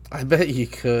 I bet you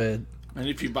could. And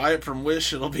if you buy it from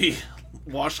Wish, it'll be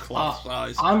washcloth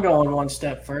size. I'm going one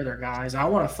step further, guys. I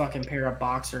want a fucking pair of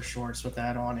boxer shorts with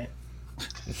that on it.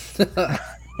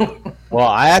 Well,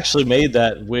 I actually made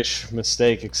that Wish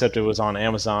mistake, except it was on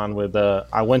Amazon. With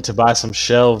I went to buy some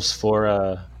shelves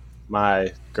for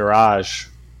my garage,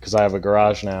 because I have a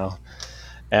garage now,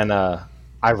 and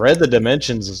I read the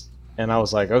dimensions, and I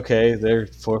was like, okay, they're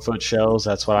 4-foot shelves.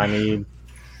 That's what I need.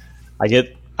 I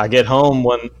get home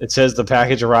when it says the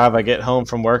package arrived. I get home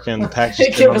from work, and the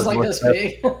package it was like this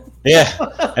big. Yeah,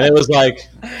 and it was like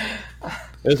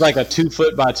a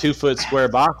 2-foot by 2-foot square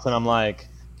box, and I'm like,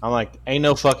 ain't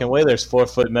no fucking way there's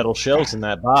 4-foot metal shelves in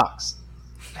that box.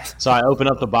 So I open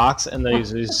up the box, and there's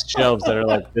these shelves that are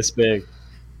like this big,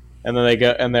 and then they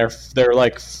go, and they're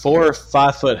like 4 or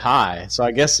 5 foot high. So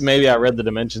I guess maybe I read the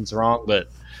dimensions wrong, but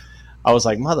I was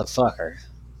like, motherfucker.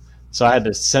 So I had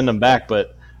to send them back,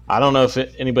 but I don't know if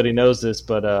anybody knows this,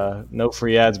 but no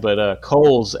free ads, but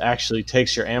Kohl's actually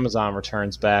takes your Amazon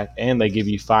returns back, and they give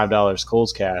you $5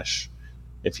 Kohl's cash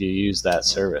if you use that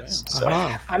service. So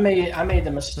I made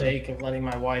the mistake of letting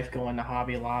my wife go into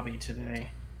Hobby Lobby today.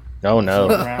 Oh no!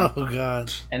 Oh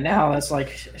god! And now that's like,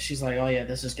 she's like, oh yeah,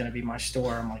 this is gonna be my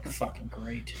store. I'm like, fucking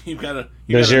great.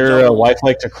 Does your wife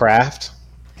like to craft?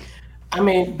 I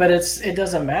mean, but it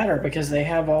doesn't matter because they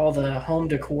have all the home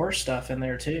decor stuff in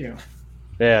there too.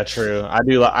 Yeah, true. I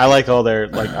do. I like all their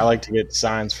I like to get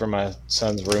signs for my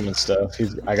son's room and stuff.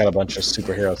 I got a bunch of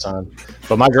superhero signs,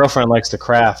 but my girlfriend likes to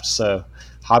craft, so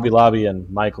Hobby Lobby and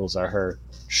Michael's are her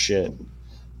shit.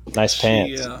 Nice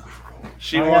pants.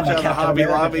 She walked out of Hobby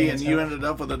Lobby and you ended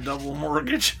up with a double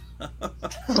mortgage.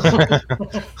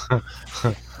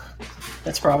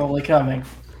 That's probably coming.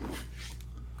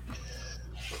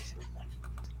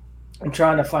 I'm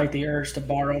trying to fight the urge to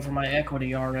borrow for my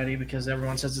equity already because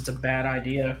everyone says it's a bad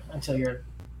idea until you're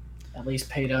at least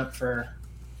paid up for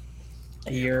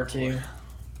a year or two.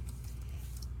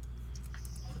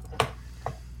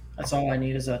 That's all I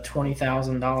need is a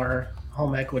 $20,000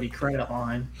 home equity credit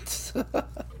line.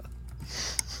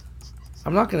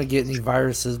 I'm not going to get any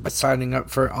viruses by signing up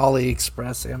for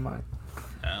AliExpress, am I?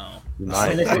 No. You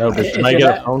might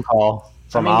get a phone call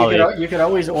from Ali. You could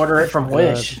always order it from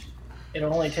Wish.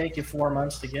 It'll only take you 4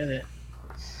 months to get it.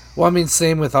 Well, I mean,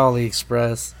 same with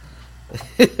AliExpress.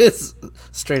 It's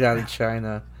straight out of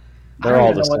China. They're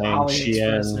all the same.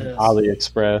 Shein,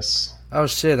 AliExpress. Oh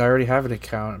shit! I already have an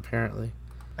account. Apparently,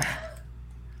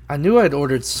 I knew I'd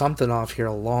ordered something off here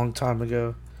a long time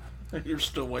ago. You're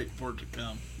still waiting for it to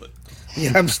come, but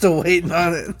yeah, I'm still waiting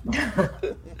on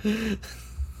it.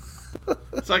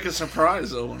 It's like a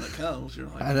surprise though when it comes. You're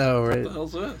like, I know, right? What the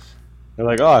hell's this? You're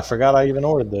like, oh, I forgot I even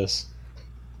ordered this.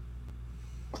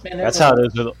 Man, that's how it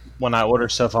is when I order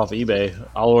stuff off eBay.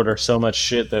 I'll order so much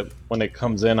shit that when it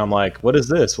comes in, I'm like, what is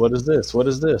this? What is this? What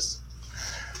is this?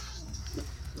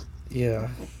 Yeah.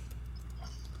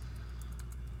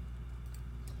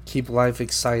 Keep life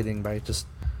exciting by just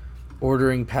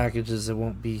ordering packages that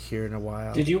won't be here in a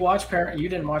while. Did you watch You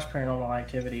didn't watch Paranormal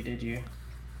Activity, did you,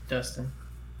 Dustin?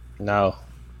 No.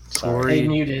 Sorry.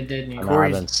 Hayden, you did, didn't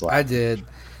you? I did.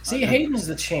 See, Hayden's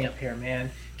the champ here, man.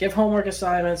 Give homework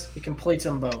assignments, he completes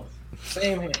them both.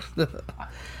 Same here.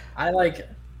 I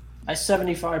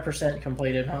 75%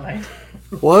 completed mine.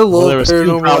 Well, I love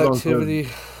Paranormal Activity.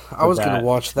 I was going to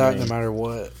watch that no matter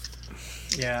what.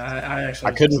 Yeah,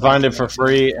 I couldn't find it for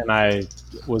free, and I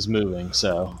was moving,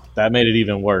 so that made it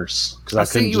even worse because I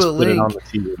couldn't just put it on the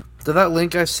TV. Did that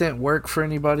link I sent work for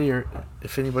anybody, or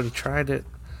if anybody tried it?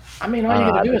 I mean, all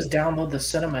you gotta do is download the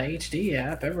Cinema HD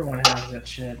app. Everyone has that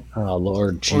shit. Oh,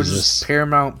 Lord Jesus. Or just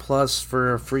Paramount Plus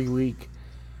for a free week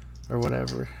or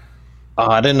whatever. Oh,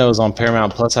 I didn't know it was on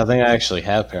Paramount Plus. I think I actually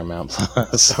have Paramount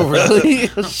Plus. Oh, really?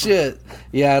 Shit.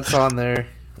 Yeah, it's on there.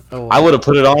 Oh, wow. I would have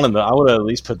put it on I would have at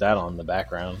least put that on in the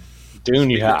background.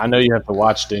 Dune, I know you have to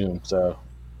watch Dune, so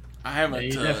I haven't.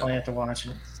 You definitely have to watch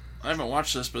it. I haven't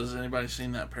watched this, but has anybody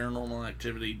seen that Paranormal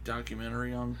Activity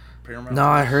documentary on Paramount? No,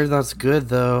 I heard that's good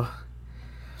though.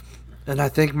 And I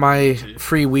think my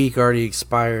free week already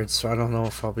expired, so I don't know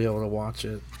if I'll be able to watch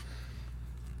it.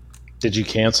 did you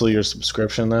cancel your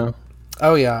subscription though?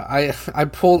 Oh yeah,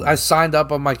 I signed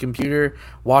up on my computer,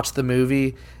 watched the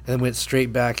movie, and then went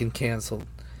straight back and canceled.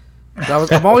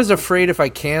 I'm always afraid if I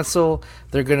cancel,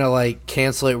 they're gonna like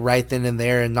cancel it right then and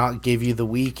there and not give you the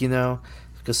week,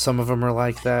 because some of them are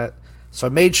like that. So I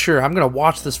made sure I'm gonna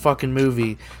watch this fucking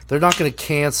movie. They're not gonna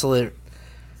cancel it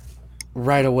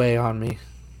right away on me.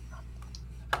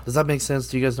 Does that make sense?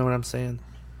 Do you guys know what I'm saying?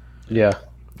 Yeah.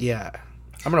 Yeah,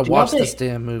 I'm gonna watch this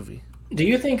damn movie. Do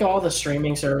you think all the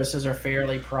streaming services are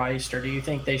fairly priced, or do you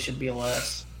think they should be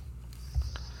less?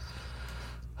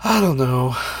 I don't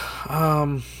know.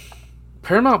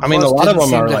 Paramount. I mean, Plus a lot of didn't them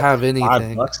seem are to like have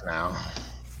anything. $5 now.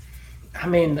 I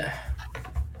mean,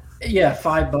 yeah,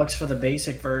 $5 for the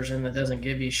basic version that doesn't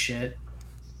give you shit.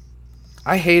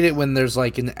 I hate it when there's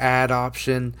like an ad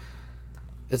option.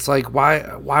 It's like,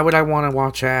 why would I want to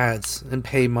watch ads and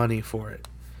pay money for it?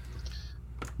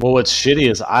 Well, what's shitty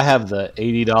is I have the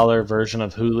 $80 version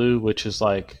of Hulu, which is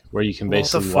like where you can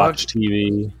basically watch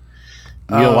TV. You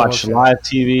can watch live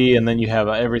TV, and then you have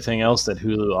everything else that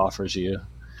Hulu offers you.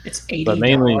 It's $80. But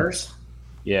mainly,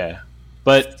 yeah.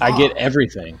 But I get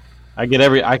everything. I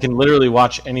can literally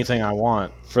watch anything I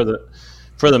want for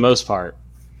the most part.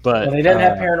 But they didn't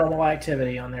have Paranormal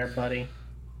Activity on there, buddy.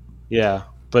 Yeah,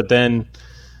 but then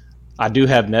I do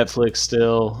have Netflix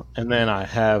still, and then I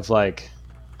have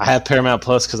Paramount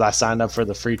Plus because I signed up for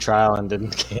the free trial and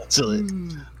didn't cancel it.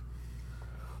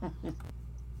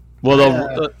 Well,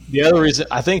 the other reason,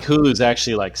 I think Hulu's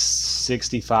actually like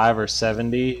 65 or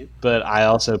 70, but I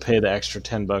also pay the extra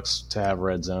 $10 to have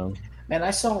Red Zone. Man, I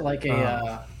was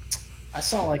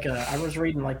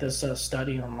reading like this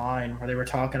study online where they were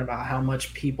talking about how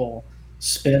much people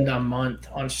spend a month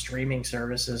on streaming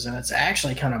services, and it's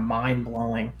actually kind of mind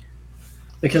blowing.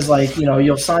 Because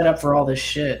you'll sign up for all this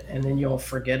shit and then you'll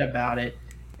forget about it,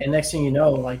 and next thing you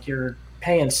know, like you're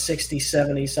paying $60,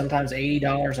 $70, sometimes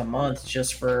 $80 a month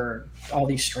just for all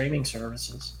these streaming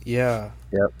services. Yeah.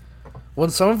 Yep.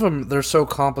 When some of them, they're so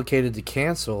complicated to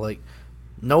cancel. Like,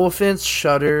 no offense,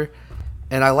 Shudder,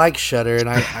 and I like Shudder, and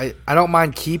I don't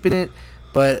mind keeping it,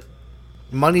 but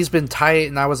money's been tight,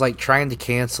 and I was like trying to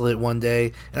cancel it one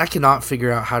day, and I cannot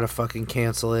figure out how to fucking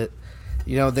cancel it.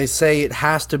 They say it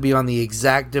has to be on the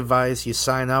exact device you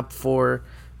sign up for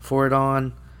it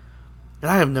on. And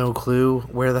I have no clue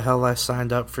where the hell I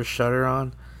signed up for Shudder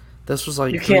on. This was like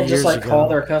 3 years ago. You can't just call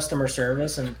their customer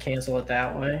service and cancel it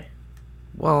that way?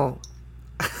 Well,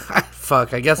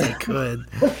 fuck, I guess I could.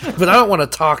 But I don't want to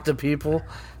talk to people.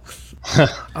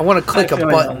 I want to click a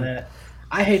button. On that.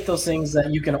 I hate those things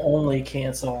that you can only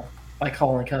cancel by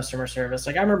calling customer service.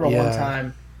 Like, I remember one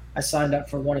time I signed up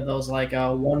for one of those like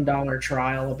 $1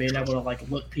 trial of being able to like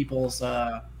look people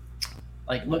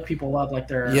up, like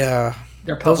their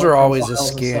those are always a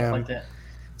scam. Like that.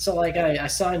 So like I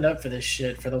signed up for this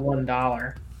shit for the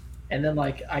 $1, and then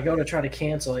like I go to try to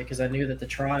cancel it because I knew that the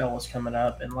trial was coming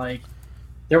up, and like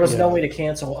there was no way to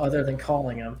cancel other than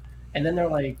calling them. And then they're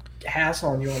like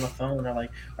hassling you on the phone. They're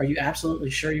like, "Are you absolutely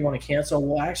sure you want to cancel?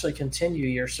 We'll actually continue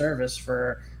your service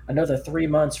for another 3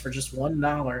 months for just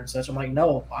 $1 and such." I'm like,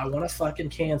 "No, I want to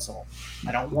fucking cancel.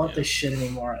 I don't want this shit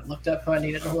anymore. I looked up who I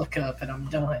needed to look up, and I'm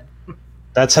done."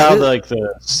 That's how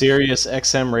the Sirius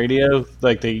XM radio,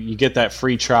 you get that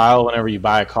free trial whenever you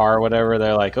buy a car or whatever.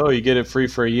 They're like, "Oh, you get it free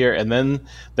for a year," and then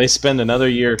they spend another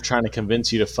year trying to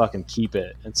convince you to fucking keep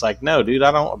it. It's like, no, dude,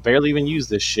 I barely even use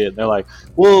this shit. And they're like,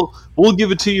 "Well, we'll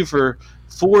give it to you for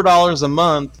 $4 a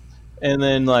month, and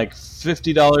then like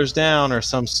 $50 down or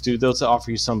some they'll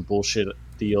offer you some bullshit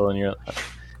deal," and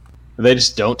they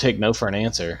just don't take no for an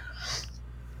answer.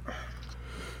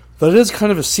 But it is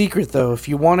kind of a secret, though. If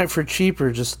you want it for cheaper,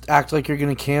 just act like you're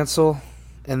going to cancel,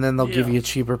 and then they'll give you a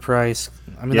cheaper price.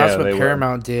 I mean, that's what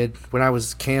Paramount did. When I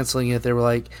was canceling it, they were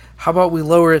like, "How about we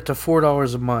lower it to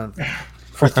 $4 a month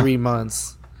for 3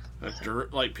 months?"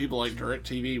 Like people like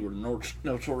DirecTV were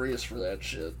notorious for that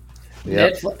shit.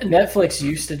 Yep. Netflix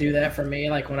used to do that for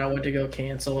me. Like when I went to go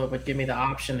cancel, it would give me the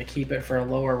option to keep it for a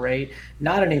lower rate.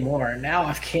 Not anymore. Now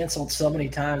I've canceled so many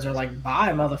times. They're like, "Bye,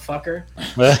 motherfucker."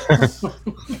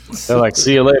 They're like,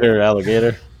 "See you later,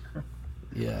 alligator."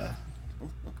 Yeah.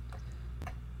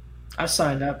 I've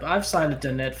signed up to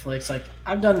Netflix. Like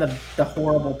I've done the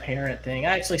horrible parent thing.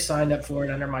 I actually signed up for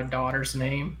it under my daughter's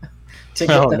name to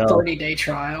get the 30-day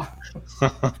trial.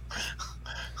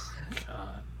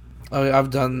 Oh, I've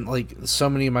done like so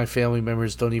many of my family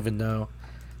members don't even know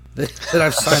that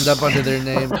I've signed up under their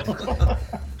name.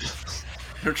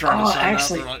 They're trying to sign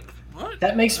actually, up. They're like, what?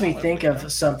 that makes me think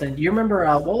of something. You remember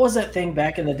what was that thing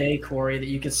back in the day, Corey, that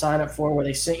you could sign up for where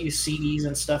they sent you CDs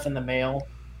and stuff in the mail?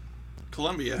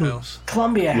 Columbia House.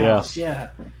 Columbia Yeah. House, yeah.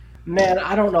 Man,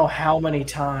 I don't know how many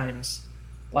times,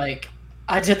 like,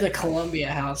 I did the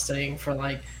Columbia House thing for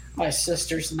like my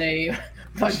sister's name,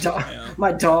 my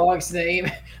dog's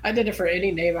name. I did it for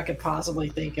any name I could possibly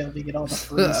think of to get all the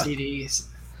free CDs,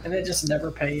 and they just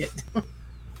never pay it.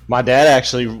 My dad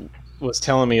actually was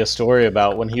telling me a story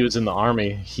about when he was in the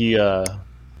army. He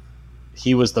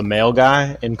was the mail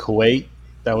guy in Kuwait.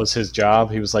 That was his job.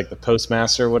 He was like the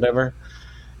postmaster or whatever.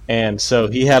 And so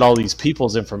he had all these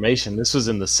people's information. This was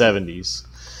in the 70s.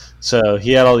 So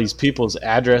he had all these people's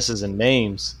addresses and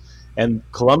names. And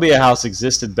Columbia House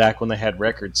existed back when they had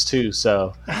records too.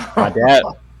 So my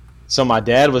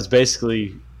dad was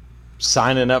basically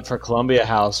signing up for Columbia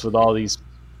House with all these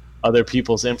other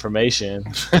people's information.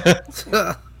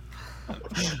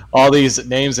 All these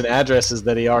names and addresses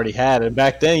that he already had. And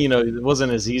back then, it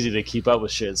wasn't as easy to keep up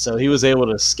with shit. So he was able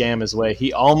to scam his way.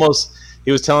 He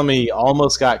was telling me he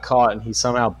almost got caught and he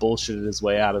somehow bullshitted his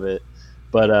way out of it.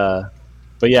 But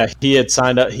yeah, he had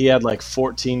signed up. He had like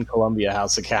 14 Columbia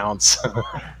House accounts.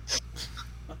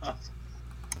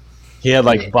 He had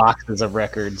like boxes of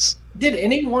records. Did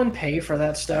anyone pay for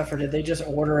that stuff, or did they just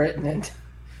order it and then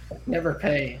never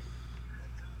pay?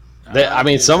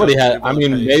 Somebody had.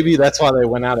 Maybe that's why they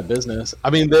went out of business.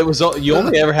 You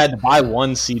only ever had to buy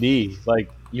one CD. Like,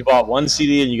 you bought one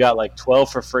CD and you got like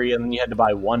 12 for free, and then you had to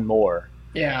buy one more.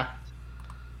 Yeah.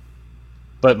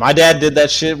 But my dad did that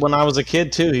shit when I was a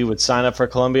kid too. He would sign up for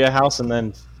Columbia House and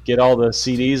then get all the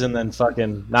CDs and then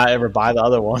fucking not ever buy the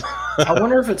other one. I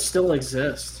wonder if it still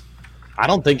exists. I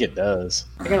don't think it does.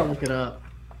 I gotta look it up.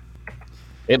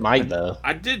 It might though.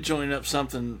 I did join up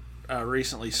something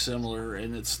recently similar,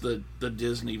 and it's the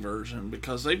Disney version,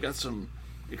 because they've got some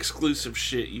exclusive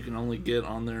shit you can only get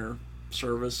on their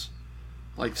service.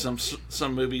 Like some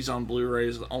movies on Blu-ray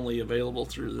is only available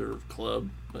through their club,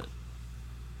 but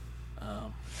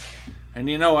and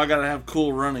I gotta have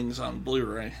cool runnings on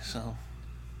Blu-ray, so.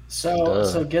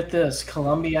 So get this: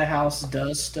 Columbia House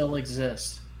does still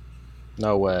exist.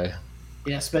 No way.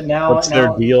 Yes, but now What's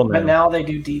their deal now? But now they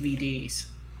do DVDs.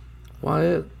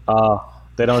 What?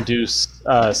 They don't do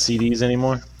CDs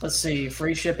anymore. Let's see: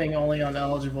 free shipping only on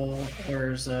eligible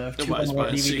orders of 2 or more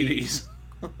DVDs.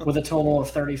 With a total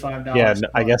of $35. Yeah,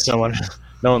 I guess no one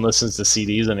listens to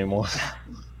CDs anymore.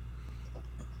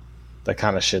 That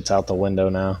kind of shit's out the window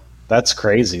now. That's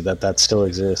crazy that still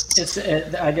exists.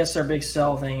 I guess their big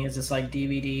sell thing is it's like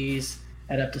DVDs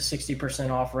at up to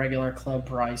 60% off regular club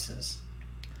prices.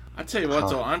 I tell you what,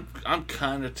 though, I'm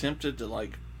kind of tempted to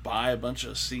like buy a bunch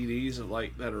of CDs of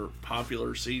like that are popular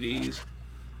CDs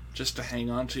just to hang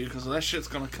on to, because that shit's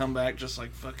gonna come back just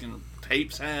like fucking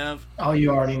tapes have. Oh,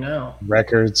 you already know.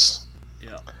 Records.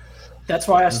 Yeah. That's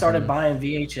why I started buying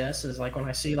VHSs. Like when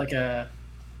I see like a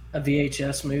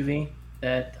VHS movie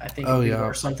that I think will be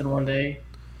worth something one day.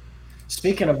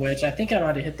 Speaking of which, I think I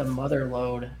might have hit the mother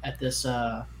load at this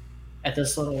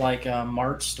little like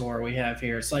mart store we have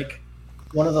here. It's like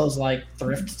one of those like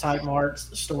thrift type mart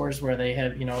stores where they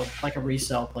have like a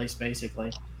resale place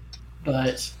basically,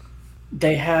 but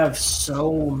they have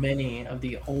so many of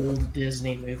the old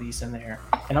Disney movies in there,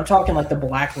 and I'm talking like the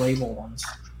black label ones.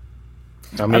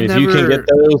 If you can get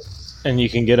those and you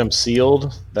can get them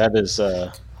sealed, that is.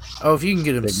 If you can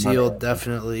get them sealed,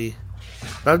 definitely.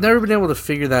 But I've never been able to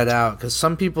figure that out, because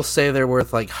some people say they're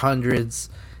worth like hundreds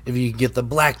if you get the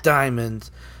black diamond,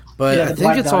 but I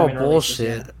think it's all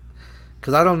bullshit.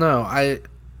 Because I don't know,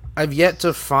 I've yet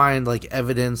to find like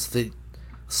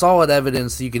solid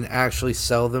evidence that you can actually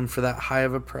sell them for that high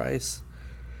of a price.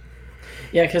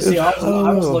 Yeah, because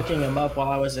I was looking them up while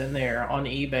I was in there on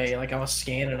eBay. Like I was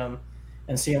scanning them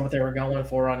and seeing what they were going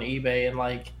for on eBay, and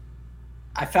like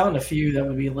I found a few that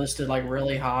would be listed like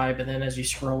really high, but then as you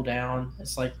scroll down,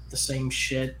 it's like the same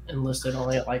shit and listed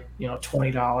only at like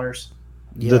 $20.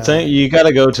 Yeah. The thing, you got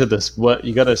to go to this.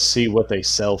 You got to see what they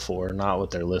sell for, not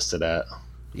what they're listed at.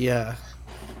 Yeah.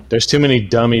 There's too many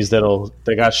dummies they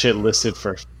got shit listed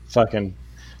for fucking.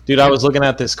 Dude, I was looking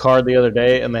at this card the other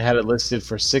day, and they had it listed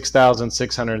for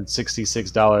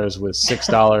 $6,666 with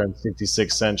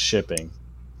 $6.56 shipping.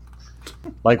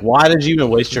 Like, why did you even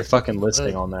waste your fucking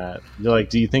listing on that? You're like,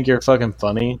 do you think you're fucking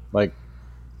funny? Like,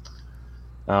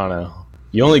 I don't know.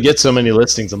 You only get so many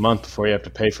listings a month before you have to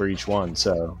pay for each one.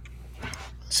 So,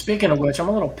 speaking of which, I'm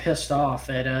a little pissed off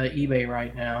at eBay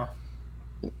right now.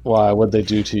 Why? What'd they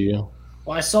do to you?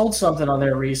 Well, I sold something on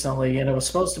there recently, and it was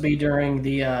supposed to be during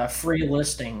the free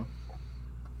listing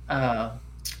uh,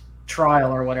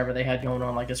 trial or whatever they had going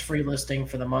on, like it's free listing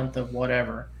for the month of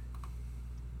whatever.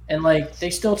 And like they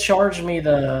still charged me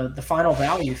the final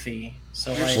value fee.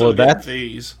 So You're like, still Well, getting that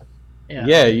fees.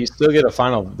 yeah, you still get a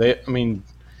final. I mean,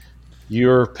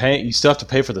 you're paying. You still have to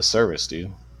pay for the service,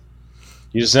 dude.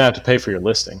 You just don't have to pay for your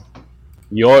listing.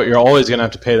 You're always gonna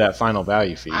have to pay that final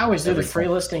value fee. I always do the every free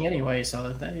time. listing anyway,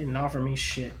 so they didn't offer me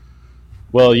shit.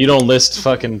 Well, you don't list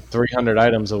fucking 300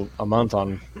 items a month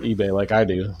on eBay like I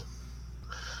do.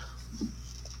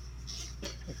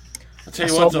 I'll tell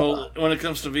you what, though, when it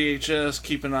comes to VHS,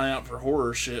 keep an eye out for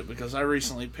horror shit, because I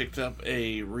recently picked up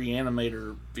a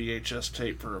Reanimator VHS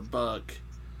tape for $1,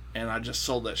 and I just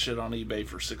sold that shit on eBay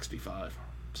for $65.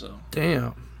 So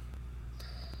Damn.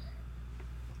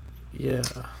 Yeah.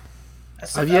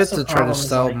 That's I've yet the to try to problem is,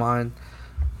 sell like, mine,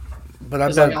 but I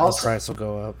It's bet like the also- price will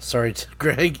go up. Sorry,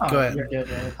 Greg. oh, Go ahead. you're good,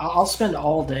 man. I'll spend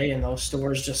all day in those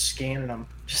stores just scanning them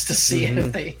just to see Mhm.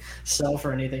 if they sell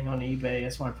for anything on eBay.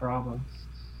 That's my problem.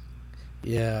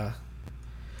 Yeah.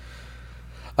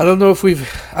 I don't know if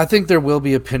I think there will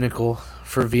be a pinnacle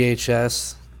for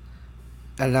VHS.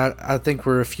 And I think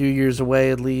we're a few years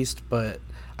away at least, but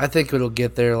I think it'll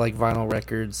get there like vinyl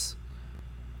records.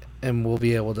 And we'll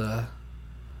be able to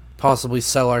possibly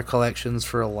sell our collections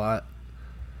for a lot.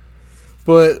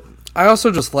 But I also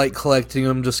just like collecting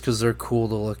them just because they're cool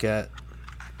to look at.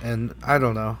 And I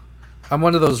don't know. I'm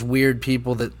one of those weird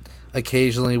people that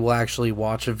occasionally will actually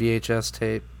watch a VHS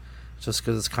tape just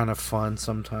because it's kind of fun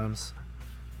sometimes.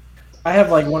 I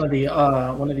have like one of the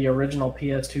original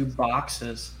PS2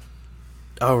 boxes.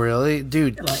 Oh, really?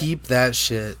 Dude, Like- keep that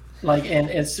shit. Like, and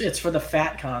it's for the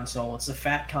Fat console. It's the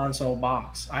Fat console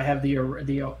box. I have the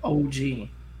OG.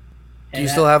 Do you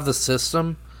still have the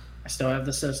system? I still have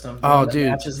the system. The Oh, one that dude.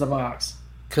 matches the box.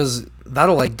 Because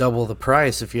that'll like double the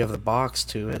price if you have the box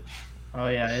to it. Oh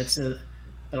yeah,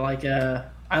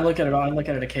 I look at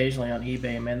it occasionally on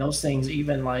eBay, man. Those things,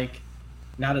 even like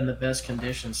not in the best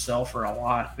condition, sell for a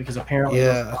lot because apparently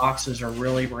Yeah. those boxes are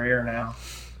really rare now.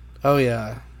 Oh,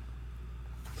 yeah.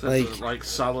 is that Like- the, like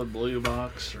solid blue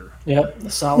box? Or Yep, the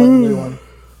solid blue one.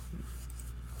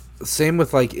 Same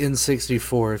with like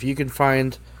N64. If you can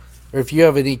find, or if you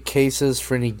have any cases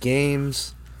for any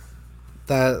games,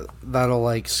 that'll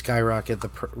like skyrocket the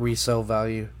resale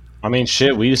value. I mean,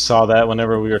 shit, we saw that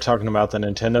whenever we were talking about the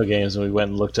Nintendo games, and we went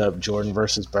and looked up Jordan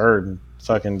versus Bird, and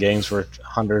fucking games were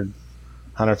 $150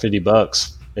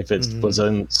 if it Mhm. was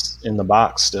in the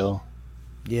box still.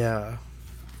 Yeah.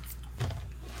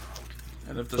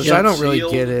 and if the Which shit's I don't really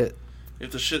sealed, get it.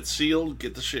 If the shit's sealed,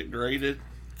 get the shit graded.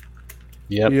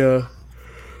 Yep. Yeah.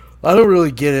 I don't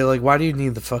really get it. Like, why do you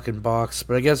need the fucking box?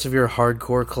 But I guess if you're a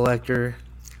hardcore collector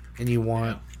and you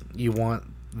want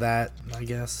that, I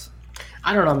guess.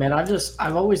 I don't know, man.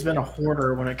 I've always been a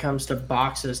hoarder when it comes to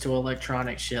boxes to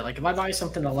electronic shit. Like if I buy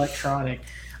something electronic,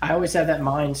 I always have that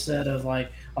mindset of like,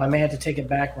 I may have to take it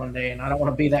back one day, and I don't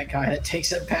want to be that guy that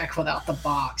takes it back without the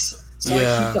box. So I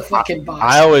Yeah. keep the fucking box.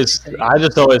 I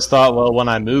just always thought, well, when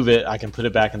I move it, I can put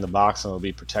it back in the box and it'll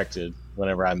be protected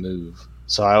whenever I move.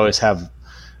 So I always have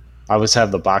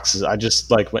the boxes. I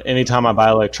just like anytime I buy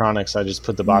electronics, I just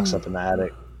put the box up in the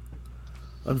attic.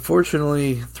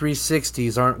 Unfortunately,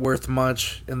 360s aren't worth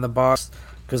much in the box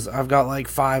because I've got like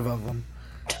 5 of them.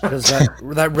 Because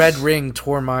that red ring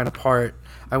tore mine apart.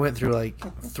 I went through like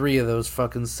 3 of those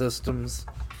fucking systems.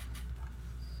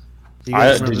 Do you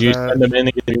guys Did remember you that? send them in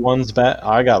to get your ones back?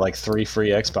 I got like 3 free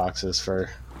Xboxes for.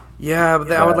 Yeah,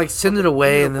 but I would like send it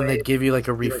away and then they'd give you like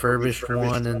a refurbished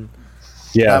one, and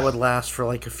Yeah. that would last for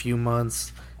like a few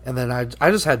months. And then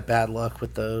I just had bad luck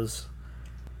with those.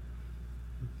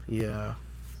 Yeah.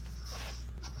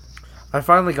 I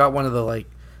finally got one of the like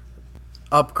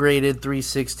upgraded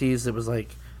 360s that was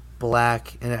like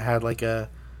black and it had like a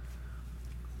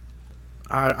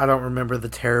I don't remember the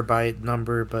terabyte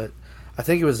number, but I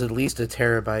think it was at least a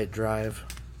terabyte drive.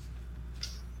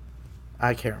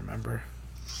 I can't remember.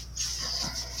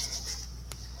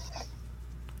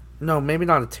 No, maybe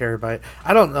not a terabyte.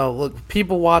 I don't know. Look,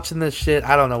 people watching this shit,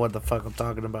 I don't know what the fuck I'm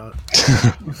talking about.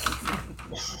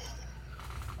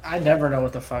 I never know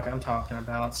what the fuck I'm talking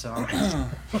about. So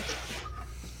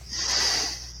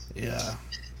Yeah.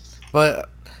 But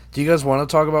do you guys want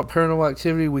to talk about Paranormal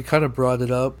Activity? We kind of brought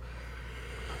it up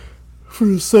for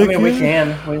a I second. mean, we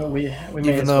can. We may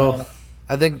Even as though well.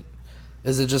 I think,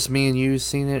 is it just me and you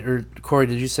seen it? Or Corey,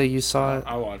 did you say you saw it?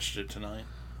 I watched it tonight.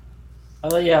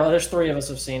 Yeah, there's 3 of us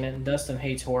have seen it, and Dustin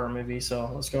hates horror movies,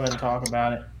 so let's go ahead and talk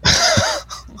about it.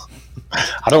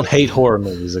 I don't hate horror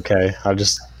movies, okay?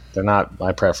 They're not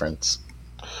my preference.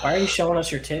 Why are you showing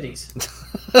us your titties?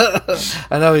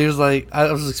 I know, he was like,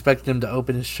 I was expecting him to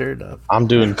open his shirt up. I'm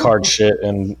doing card shit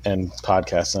and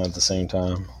podcasting at the same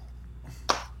time.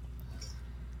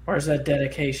 Where's that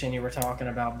dedication you were talking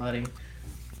about, buddy?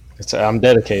 I'm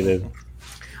dedicated.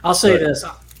 I'll say this: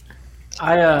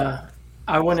 I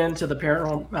went into the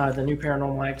the new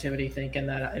Paranormal Activity thinking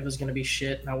that it was going to be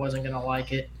shit and I wasn't going to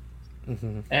like it,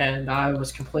 and I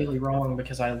was completely wrong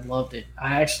because I loved it.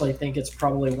 I actually think it's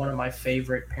probably one of my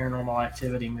favorite Paranormal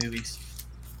Activity movies.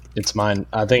 It's mine.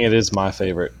 I think it is my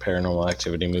favorite Paranormal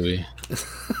Activity movie.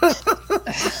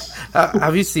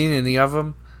 Have you seen any of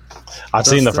them? I've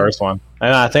seen the first one,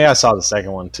 and I think I saw the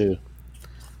second one too.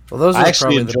 Well, those are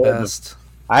probably the best.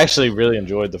 I actually really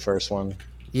enjoyed the first one.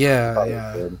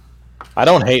 Yeah. Good. I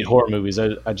don't hate horror movies.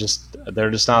 I just they're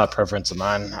just not a preference of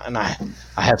mine, and I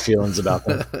have feelings about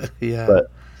them. Yeah.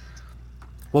 But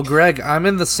well, Greg, I'm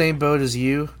in the same boat as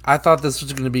you. I thought this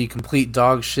was going to be complete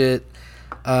dog shit.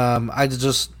 I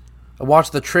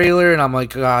watched the trailer and I'm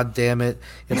like, God damn it!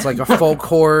 It's like a folk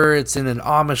horror. It's in an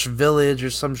Amish village or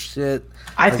some shit.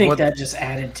 I think that just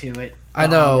added to it. I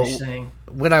know.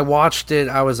 When I watched it,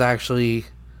 I was actually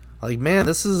like, man,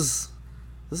 this is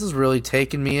really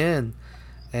taking me in,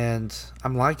 and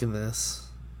I'm liking this.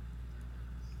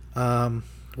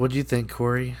 What do you think,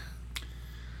 Corey?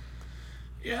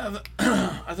 Yeah,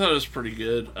 I thought it was pretty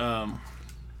good.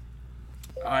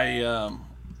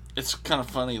 It's kind of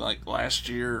funny. Like last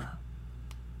year,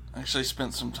 I actually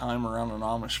spent some time around an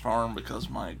Amish farm because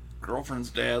my girlfriend's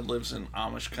dad lives in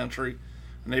Amish country,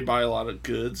 and they buy a lot of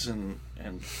goods and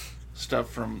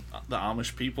stuff from the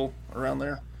Amish people around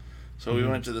there. So we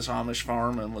went to this Amish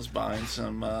farm and was buying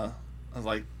some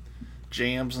like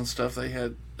jams and stuff they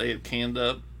had canned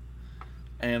up,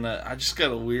 and I just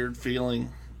got a weird feeling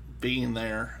being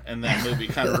there, and that movie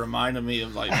kind of reminded me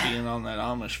of like being on that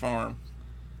Amish farm,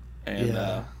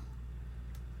 and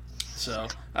so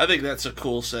I think that's a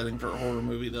cool setting for a horror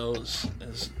movie though,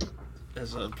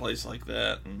 as a place like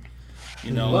that, and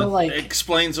you know, it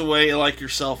explains away like your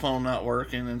cell phone not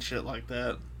working and shit like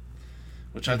that.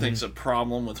 Which I think is a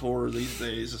problem with horror these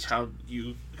days, is how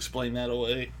you explain that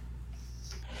away.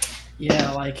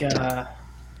 Yeah, like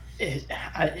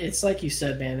it's like you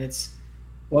said, man. It's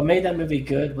what made that movie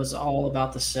good was all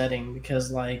about the setting, because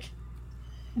like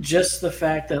just the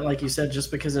fact that, like you said,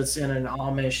 just because it's in an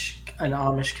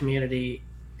Amish community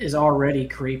is already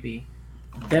creepy.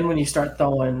 Then when you start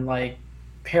throwing like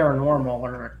paranormal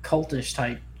or cultish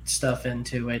type stuff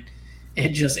into it, it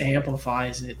just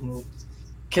amplifies it. And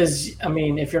because, I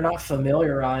mean, if you're not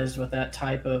familiarized with that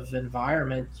type of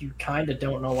environment, you kind of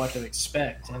don't know what to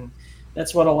expect. And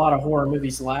that's what a lot of horror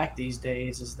movies lack these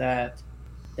days, is that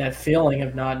feeling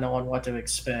of not knowing what to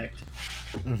expect.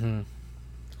 Mm-hmm.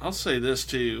 I'll say this,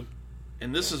 too,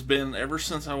 and this has been ever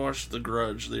since I watched The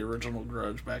Grudge, the original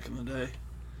Grudge back in the day.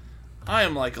 I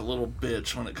am like a little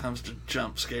bitch when it comes to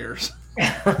jump scares.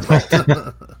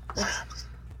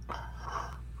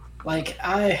 Like,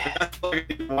 I feel like I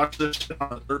need to watch this shit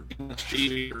on a 13-inch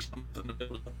TV or something to be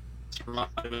able to survive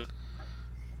it.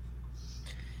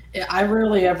 Yeah, I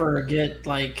rarely ever get,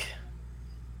 like...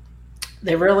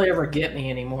 They rarely ever get me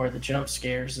anymore, the jump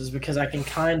scares, is because I can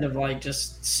kind of, like,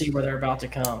 just see where they're about to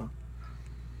come.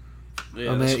 Yeah,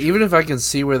 oh, man, even if I can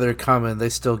see where they're coming, they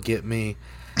still get me.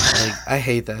 Like, I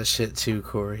hate that shit too,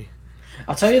 Corey.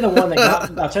 I'll tell you the one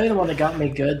that got me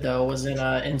good, though, was in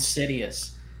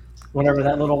Insidious. Whenever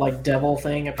that little like devil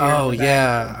thing appeared. Oh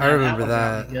yeah, I remember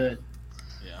that. Good.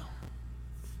 Yeah.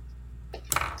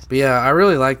 But yeah, I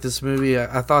really liked this movie.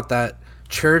 I thought that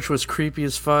church was creepy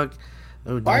as fuck.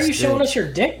 Oh, why are you showing us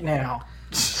your dick now?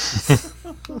 It's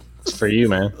for you,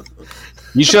 man.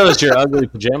 You showed us your ugly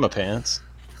pajama pants.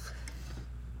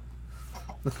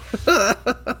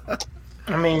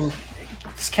 I mean,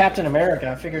 it's Captain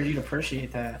America. I figured you'd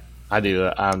appreciate that. I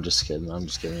do. I'm just kidding. I'm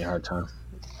just giving you a hard time.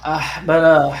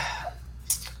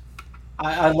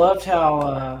 I loved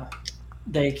how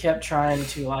they kept trying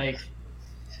to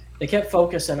they kept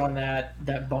focusing on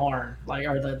that barn,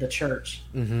 or the church,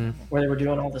 where they were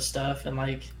doing all this stuff, and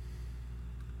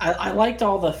I liked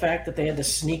all the fact that they had to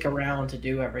sneak around to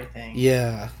do everything.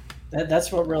 Yeah,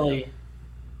 that's what really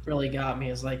got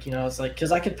me, is it's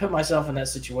because I could put myself in that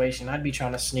situation. I'd be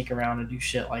trying to sneak around and do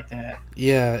shit like that.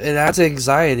 Yeah, it adds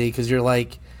anxiety because you're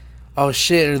like, oh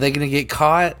shit, are they gonna get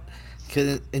caught?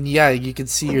 And yeah, you could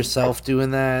see yourself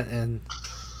doing that, and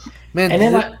man. And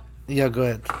then yeah, go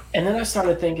ahead. And then I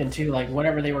started thinking too, like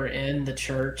whenever they were in the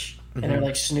church and they're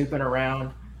like snooping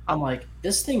around, I'm like,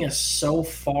 this thing is so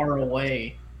far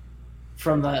away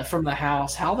from the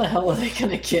house. How the hell are they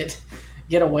gonna get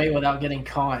away without getting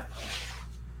caught?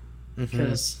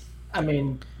 Because I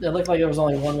mean, it looked like there was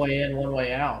only one way in, one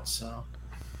way out. So.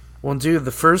 Well, dude,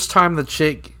 the first time the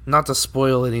chick, not to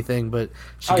spoil anything, but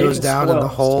she Oh, you goes can down in the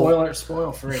hole.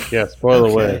 Spoil free. Yeah, spoil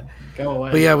Okay. away. Go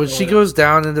away. But yeah, when Go she away. goes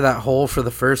down into that hole for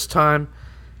the first time,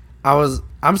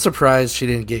 I'm surprised she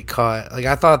didn't get caught. Like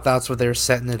I thought that's what they were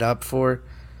setting it up for.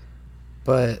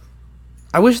 But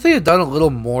I wish they had done a little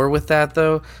more with that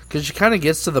though, because she kind of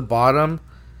gets to the bottom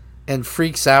and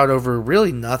freaks out over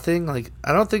really nothing. Like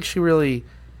I don't think she really.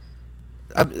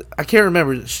 I can't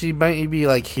remember. She might be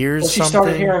like hears Well, she something.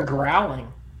 started hearing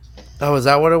growling. Oh, is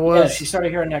that what it was? Yeah, she started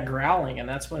hearing that growling, and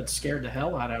that's what scared the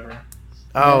hell out of her.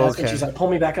 Oh, that's okay. when she's like, pull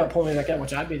me back up,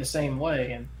 which I'd be the same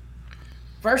way. And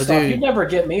first But off, dude- you'd never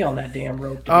get me on that damn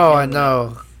rope. to Oh, I begin with.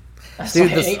 know. That's Dude,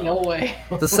 like, this- ain't no way.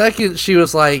 The second she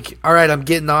was like, "All right, I'm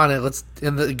getting on it,"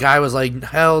 and the guy was like,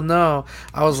 "Hell no!"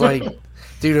 I was like,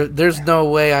 "Dude, there's no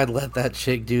way I'd let that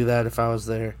chick do that if I was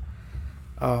there."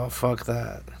 Oh, fuck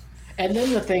that. And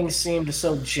then the thing seemed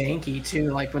so janky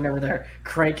too. Like whenever they're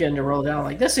cranking to roll down,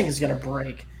 like this thing is gonna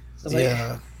break. I was like,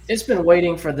 Yeah. it's been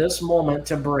waiting for this moment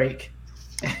to break,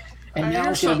 and I now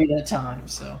hear it's gonna some- be that time.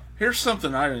 So Here's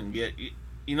something I didn't get.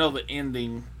 You know the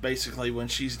ending, basically, when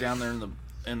she's down there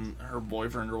and her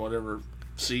boyfriend or whatever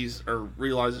sees or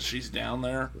realizes she's down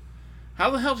there. How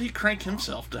the hell did he crank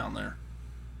himself down there?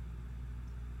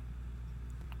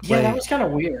 yeah, Wait. that was kind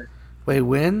of weird. Wait,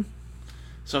 when?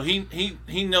 So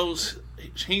he knows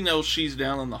she's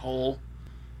down in the hole,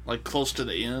 like close to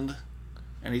the end,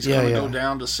 and he's Yeah, gonna yeah. go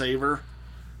down to save her.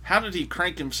 How did he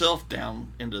crank himself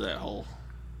down into that hole?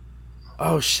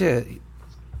 Oh shit!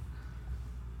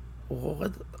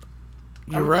 What?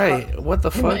 You're I'm- right. What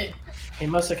the fuck? He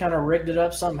must have kind of rigged it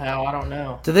up somehow. I don't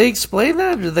know. Did they explain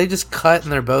that, or did they just cut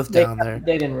and they're both down there?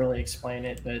 They didn't really explain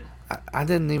it, but I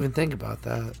didn't even think about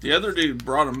that. The other dude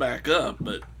brought him back up,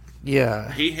 but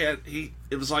Yeah.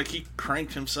 it was like he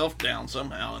cranked himself down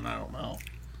somehow, and I don't know.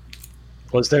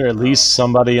 Was there at least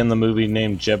somebody in the movie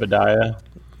named Jebediah?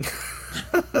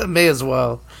 May as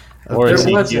well. Or there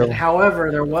Ezekiel? wasn't.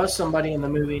 However, there was somebody in the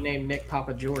movie named Nick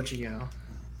Papagiorgio.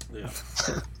 Yeah.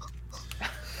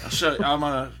 I'm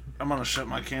gonna shut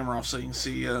my camera off so you can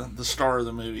see the star of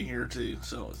the movie here too.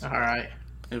 So All right.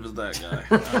 it was that guy.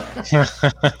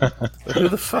 Who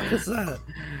the fuck is that?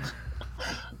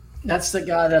 That's the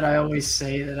guy that I always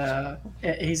say that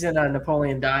he's in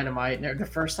Napoleon Dynamite. And the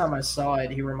first time I saw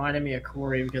it, he reminded me of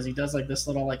Corey because he does like this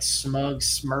little like smug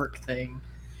smirk thing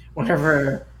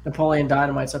whenever Napoleon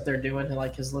Dynamite's up there doing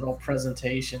like his little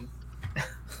presentation.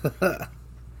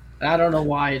 I don't know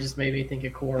why, it just made me think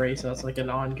of Corey, so it's like an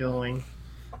ongoing.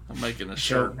 I'm making a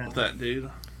shirt now. with that dude.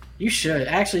 You should.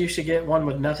 Actually, you should get one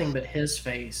with nothing but his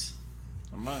face.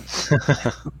 I might.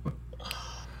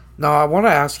 No, I want to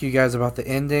ask you guys about the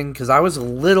ending because I was a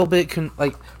little bit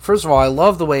first of all, I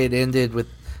love the way it ended with,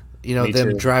 Me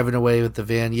them too. driving away with the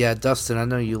van. Yeah, Dustin, I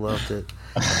know you loved it.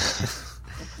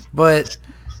 But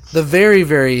the very,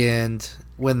 very end,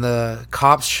 when the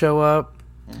cops show up,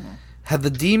 had the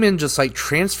demon just like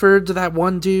transferred to that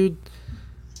one dude,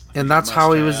 and that's must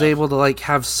how he was have. able to like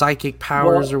have psychic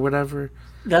powers Well- or whatever.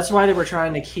 That's why they were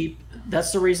trying to keep.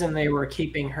 That's the reason they were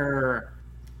keeping her,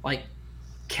 like,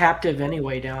 captive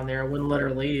anyway down there. Wouldn't let her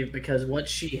leave because what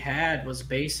she had was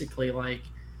basically like,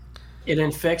 it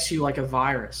infects you like a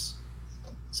virus.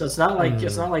 So it's not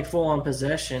like full on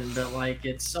possession, but like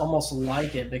it's almost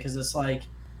like it because it's like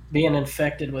being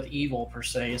infected with evil per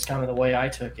se. Is kind of the way I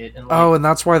took it. And like, Oh, and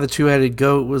that's why the two-headed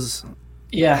goat was.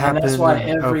 yeah, and that's why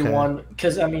happened. everyone.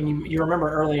 Because I mean, you remember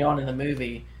early on in the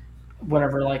movie,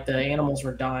 whenever like the animals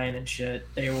were dying and shit,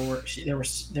 they were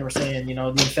saying,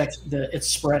 it's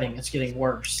spreading, it's getting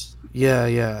worse. Yeah,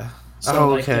 yeah. So Oh,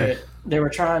 like okay. they were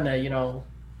trying to,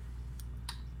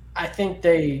 I think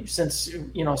they, since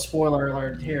spoiler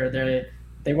alert here,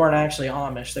 they weren't actually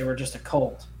Amish, they were just a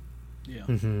cult. Yeah.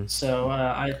 Hmm. So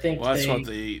I think Well, that's they, what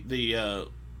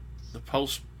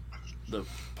the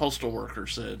postal worker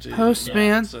said too.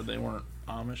 Postman. Said they weren't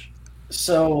Amish.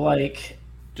 so like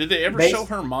Did they ever Bas- show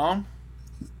her mom?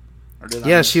 Or did I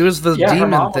Yeah, miss she it? was the yeah, her demon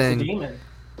mom thing. was the demon.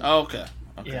 Oh, okay.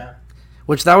 Okay. Yeah.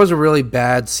 Which that was a really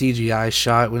bad CGI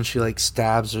shot when she like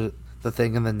stabs the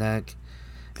thing in the neck,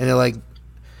 and it like,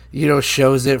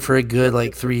 shows it for a good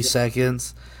like 3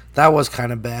 seconds. That was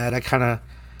kind of bad. I kind of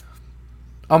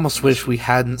almost wish we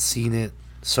hadn't seen it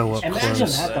so up Imagine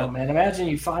close. that though, man. Imagine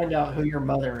you find out who your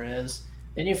mother is,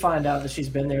 then you find out that she's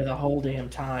been there the whole damn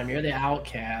time. You're the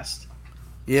outcast.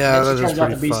 Yeah, And that she is turns out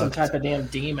to pretty be some fucked. type of damn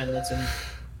demon that's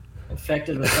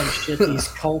infected with some shit these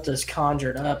cultists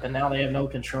conjured up, and now they have no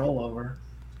control over.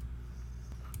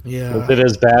 Yeah. Was it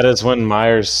as bad as when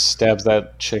Myers stabs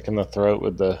that chick in the throat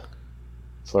with the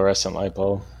fluorescent light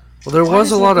bulb? Well, there Why was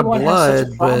does a lot of everyone have such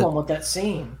blood, a problem but with that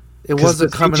scene? it 'Cause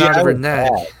wasn't the coming out of CGI her was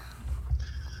neck. bad.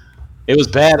 It was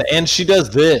bad, and she does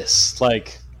this.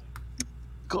 Like,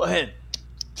 go ahead.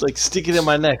 Like, stick it in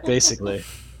my neck, basically.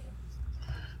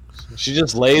 She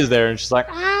just lays there, and she's like,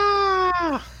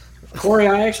 ah. Corey,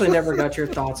 I actually never got your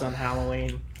thoughts on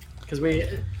Halloween because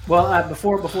before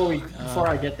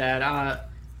I get that,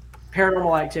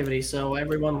 Paranormal Activity. So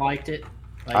everyone liked it.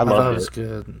 Like, I I thought loved it was it.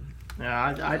 good.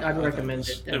 yeah, I'd recommend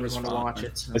it to it was everyone to fun. watch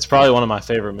it. So. It's probably one of my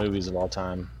favorite movies of all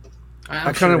time.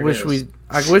 I kind of wish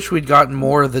we'd gotten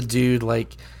more of the dude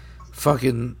like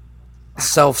fucking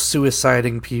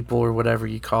self-suiciding people or whatever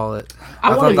you call it.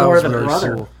 I wanted more of the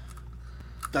brother.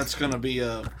 That's gonna be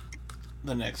the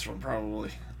next one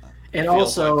probably. And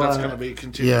Feels also, like that's gonna be a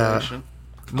continuation.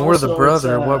 More of the Also,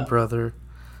 brother. it's, What brother?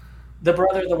 the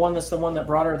brother, the one that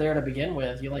brought her there to begin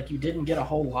with. You didn't get a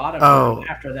whole lot of Oh. her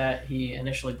after that. He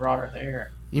initially brought her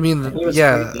there. You mean He was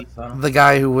creepy, so. the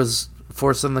guy who was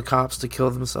forcing the cops to kill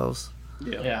themselves?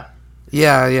 Yeah.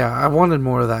 Yeah. I wanted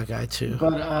more of that guy too.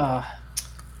 But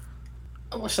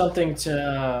something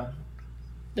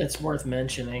that's worth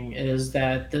mentioning is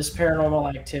that this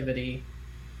Paranormal Activity,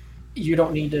 you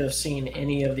don't need to have seen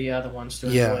any of the other ones to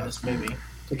enjoy this movie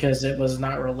because it was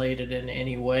not related in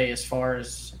any way as far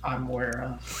as I'm aware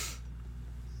of.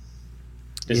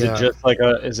 Is it just like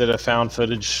is it a found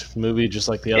footage movie just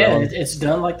like the other Yeah, one? it's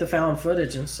done like the found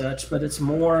footage and such, but it's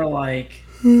more like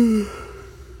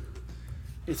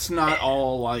It's not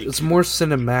all like It's more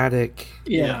cinematic.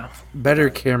 yeah. Better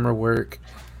camera work.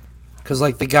 Because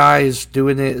like the guy who's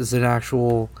doing it is an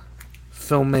actual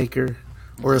filmmaker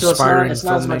or So aspiring it's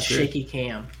not as filmmaker. much shaky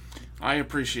cam. I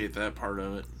appreciate that part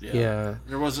of it. Yeah.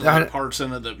 There wasn't like parts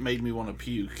in it that made me want to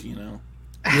puke, you know.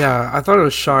 Yeah, I thought it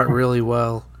was shot really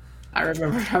well. I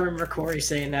remember Corey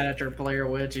saying that after Blair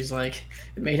Witch. He's like,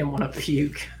 it made him want to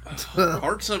puke.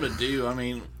 Parts of it do. I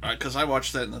mean, because I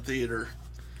watched that in the theater,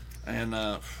 and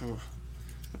the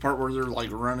part where they're like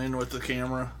running with the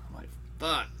camera, I'm like,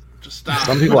 fuck, just stop.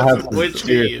 Some people have Which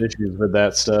serious issues with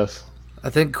that stuff. I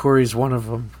think Corey's one of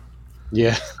them.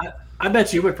 Yeah. I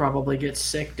bet you would probably get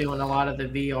sick doing a lot of the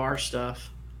VR stuff.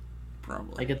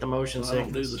 Probably. Like get the motion I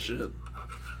don't do sickness.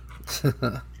 the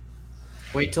shit.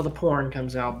 Wait till the porn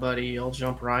comes out, buddy. You'll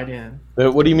jump right in.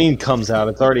 But what do you mean comes out?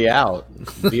 It's already out.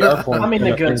 VR porn. I mean,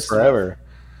 the good stuff. forever.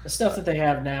 The stuff that they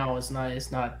have now is not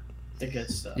the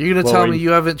good stuff. You're gonna tell me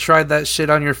you haven't tried that shit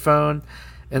on your phone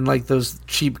and like those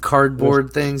cheap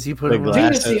cardboard things you put in? Dude,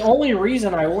 it's the only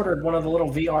reason I ordered one of the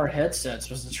little VR headsets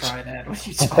was to try that. What are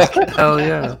you talking about? Hell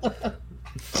yeah.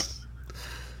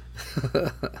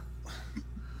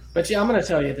 But yeah, I'm going to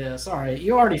tell you this. All right,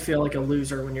 you already feel like a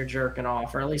loser when you're jerking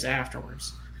off, or at least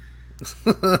afterwards.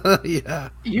 Yeah.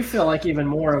 You feel like even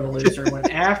more of a loser when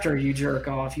after you jerk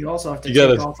off, you also have to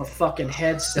take off a fucking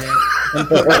headset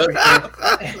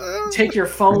and take your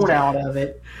phone out of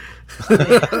it.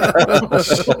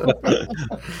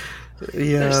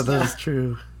 Yeah, that's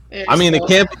true. I mean, it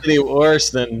can't be any worse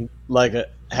than like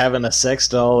having a sex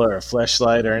doll or a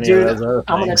fleshlight or any of those other things.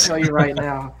 I'm going to tell you right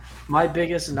now. My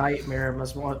biggest nightmare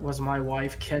was my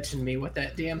wife catching me with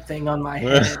that damn thing on my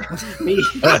head. Me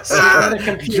sitting at a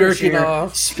computer chair,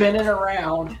 spinning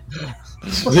around.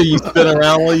 So you spin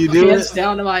around while you do Hands it?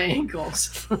 down to my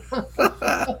ankles.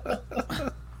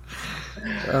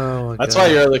 Oh my That's God. why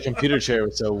your other computer chair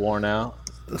was so worn out.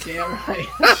 Damn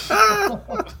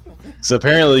right. So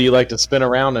apparently you like to spin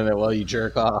around in it while you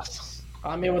jerk off.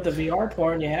 I mean, with the VR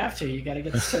porn, you have to. You got to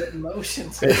get certain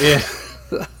motions. Yeah.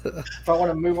 If I want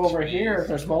to move over here, if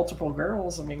there's multiple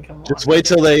girls, I mean, come on. Just wait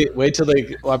till they. Well,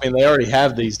 I mean, they already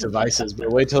have these devices, but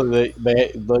wait till wait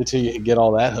till you get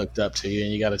all that hooked up to you,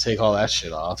 and you got to take all that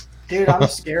shit off. Dude, I'm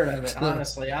scared of it.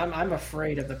 Honestly, I'm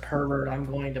afraid of the pervert I'm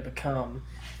going to become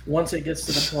once it gets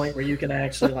to the point where you can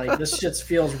actually like this shit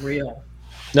feels real.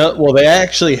 No, well, they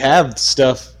actually have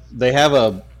stuff. They have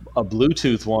a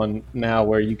Bluetooth one now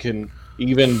where you can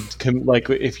even like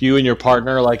if you and your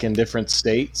partner are like in different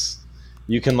states.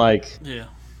 You can like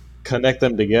connect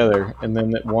them together, and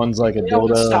then one's like a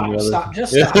dildo. Stop, and the other... stop,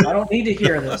 just stop. I don't need to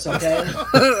hear this, okay?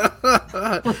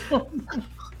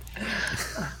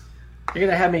 You're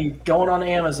gonna have me going on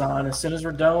Amazon as soon as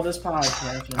we're done with this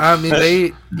podcast. I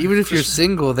mean, even if you're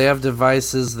single, they have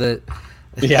devices that.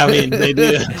 Yeah, I mean they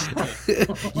do.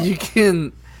 you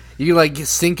can like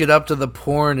sync it up to the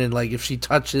porn, and like if she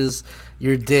touches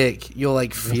your dick, you'll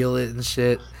like feel it and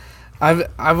shit.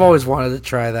 I've always wanted to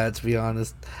try that, to be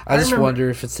honest. I just wonder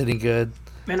if it's any good.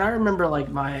 Man, I remember like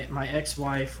my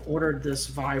ex-wife ordered this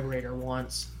vibrator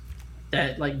once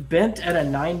that like bent at a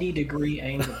 90-degree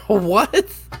angle.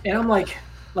 What? And I'm like,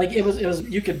 Like it was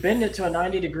you could bend it to a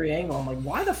 90-degree angle. I'm like,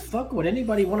 why the fuck would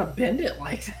anybody want to bend it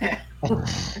like that?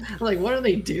 Like, what are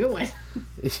they doing?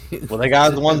 Well, they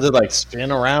got the ones that like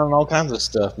spin around and all kinds of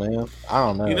stuff, man. I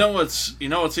don't know. You know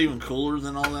what's even cooler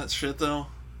than all that shit though?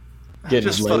 Getting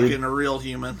Just laid. fucking a real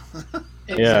human.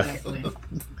 Exactly.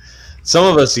 Some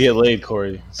of us get laid,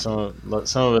 Corey. Some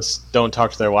of us don't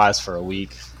talk to their wives for a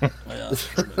week. Yeah.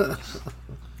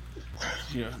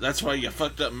 Yeah, that's why you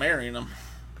fucked up marrying them.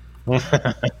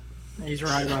 He's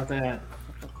right about that.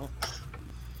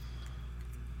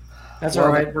 That's all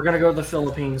right. We're gonna go to the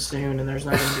Philippines soon, and there's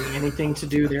not gonna be anything to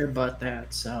do there but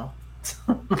that. So.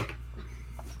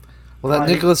 Well, that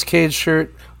Nicolas Cage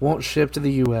shirt won't ship to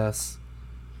the U.S.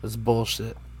 It's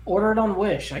bullshit. Order it on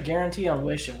Wish. I guarantee on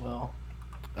Wish it will.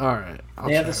 All right.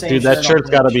 They have the same. Dude, that shirt shirt's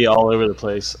on got to Wish. be all over the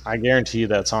place. I guarantee you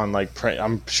that's on like print.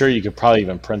 I'm sure you could probably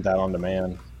even print that on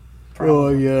demand. Oh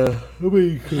yeah.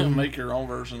 Make your own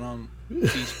version on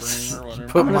Teespring or whatever.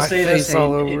 Put I'm gonna my say face this,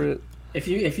 all over it. If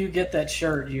you get that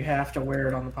shirt, you have to wear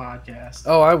it on the podcast.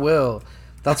 Oh, I will.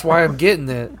 That's why I'm getting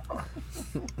it.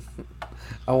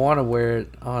 I want to wear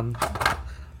it on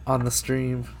the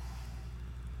stream.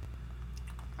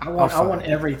 I want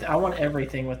everything. I want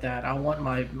everything with that. I want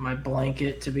my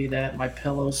blanket to be that, my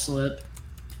pillow slip,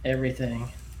 everything.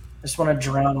 I just want to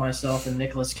drown myself in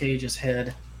Nicolas Cage's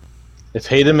head. If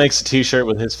Hayden makes a T-shirt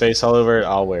with his face all over it,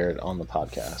 I'll wear it on the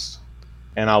podcast,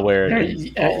 and I'll wear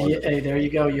it. Hey, there you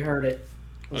go. You heard it.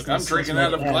 Look, I'm drinking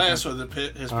out of a glass with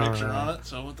his picture on it.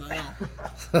 So what the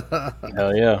hell?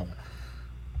 Hell yeah!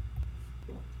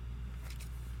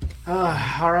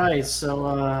 All right.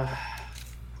 So,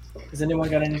 has anyone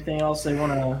got anything else they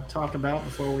want to talk about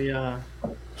before we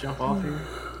jump off here?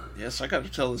 Yes, I got to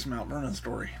tell this Mount Vernon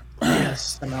story.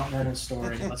 Yes, the Mount Vernon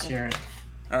story. Let's hear it.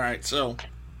 All right, so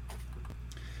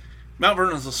Mount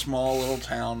Vernon's a small little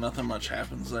town. Nothing much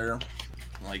happens there.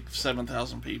 Like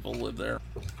 7,000 people live there.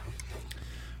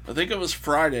 I think it was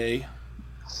Friday.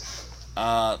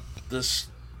 This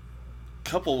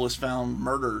couple was found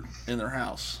murdered in their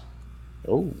house.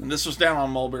 Oh, And this was down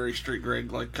on Mulberry Street,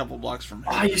 Greg, like a couple blocks from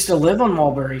here. I used to live on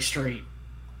Mulberry Street.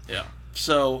 Yeah.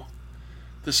 So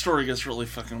this story gets really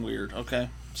fucking weird. Okay.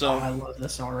 So I love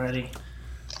this already.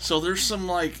 So there's some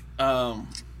like, there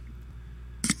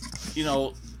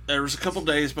was a couple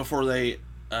days before they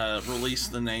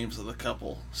released the names of the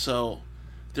couple. So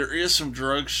there is some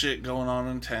drug shit going on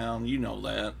in town. You know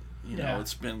that. You know,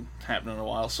 it's been happening a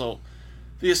while. So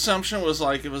the assumption was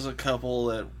like it was a couple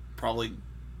that probably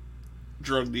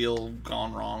drug deal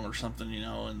gone wrong or something,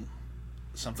 and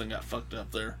something got fucked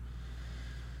up there.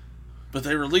 But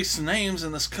they released the names,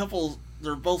 and this couple,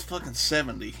 they're both fucking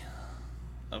 70.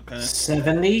 Okay.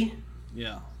 70?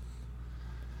 Yeah.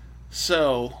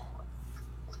 So,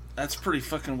 that's pretty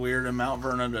fucking weird. In Mount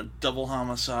Vernon, a double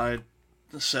homicide,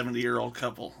 a 70-year-old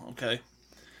couple, okay?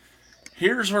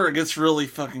 Here's where it gets really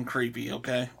fucking creepy,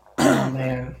 okay? Oh,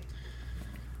 man.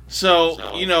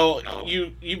 So,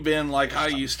 you've been like I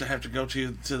used to have to go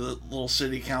to the little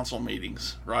city council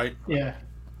meetings, right? Yeah.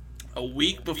 A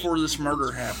week before this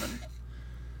murder happened,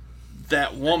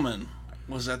 that woman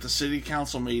was at the city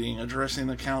council meeting addressing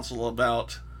the council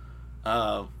about,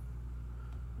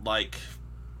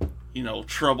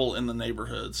 trouble in the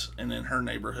neighborhoods and in her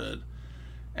neighborhood.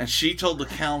 And she told the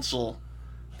council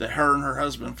that her and her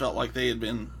husband felt like they had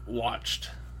been watched.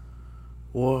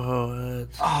 What?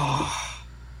 Oh.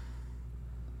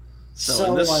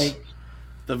 So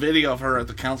the video of her at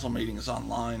the council meeting is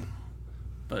online.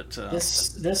 But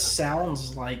this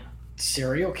sounds like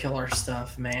serial killer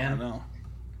stuff, man. I know.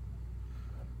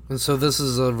 And so this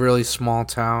is a really small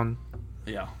town.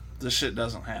 Yeah, this shit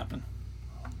doesn't happen.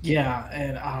 Yeah,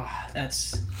 and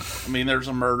that's... I mean, there's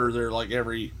a murder there like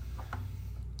every...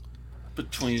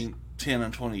 between 10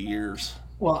 and 20 years.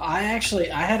 Well, I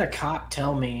had a cop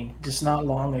tell me just not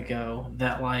long ago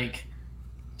that, like,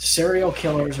 serial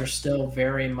killers are still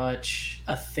very much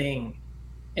a thing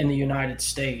in the United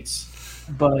States,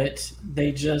 but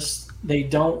they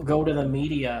don't go to the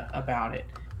media about it.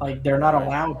 Like, they're not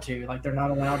allowed to. Like, they're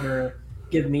not allowed to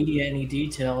give media any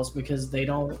details because they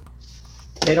don't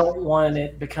want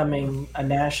it becoming a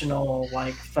national,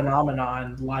 like,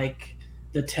 phenomenon like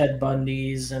the Ted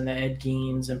Bundys and the Ed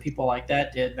Geins and people like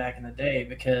that did back in the day,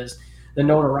 because the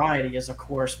notoriety is, of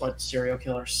course, what serial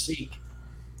killers seek.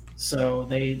 So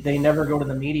they never go to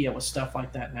the media with stuff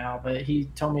like that now. But he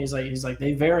told me, he's like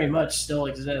they very much still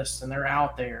exist and they're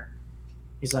out there.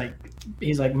 He's like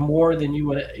more than you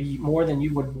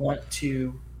would want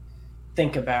to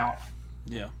think about.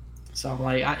 Yeah. So I'm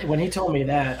like, when he told me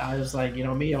that, I was like,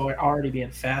 me already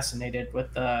being fascinated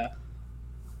with that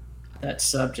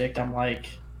subject. I'm like,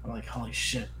 holy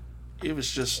shit. it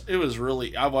was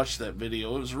really, I watched that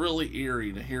video. It was really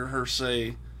eerie to hear her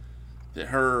say that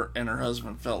her and her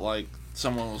husband felt like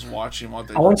someone was watching what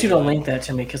they I were want you to doing. link that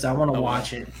to me because I want to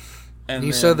watch it. And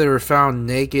you said they were found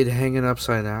naked, hanging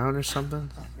upside down, or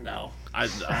something. No, I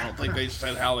don't think they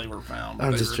said how they were found.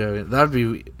 I'm just joking. That'd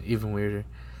be even weirder.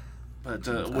 But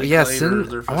yeah,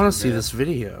 later, I want to see this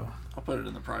video. I'll put it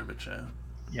in the private chat.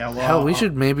 Yeah, well, hell, we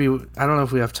should maybe. I don't know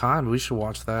if we have time, but we should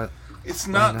watch that. It's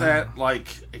not that like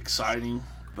exciting,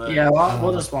 but yeah,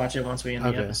 we'll just watch it once we end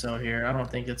the episode here. I don't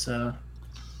think it's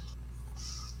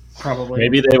probably.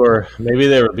 Maybe they were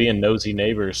being nosy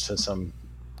neighbors to some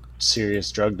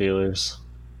serious drug dealers.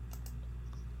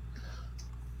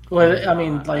 Well, I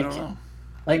mean,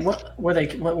 what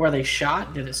were they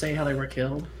shot? Did it say how they were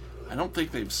killed? I don't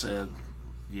think they've said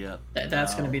yet.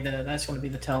 That's gonna be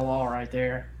the tell all right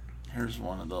there. Here's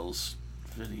one of those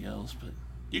videos, but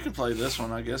you can play this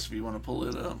one, I guess, if you want to pull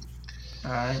it up.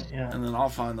 All right, yeah. And then I'll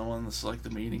find the one that's like the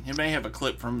meeting. It may have a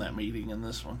clip from that meeting in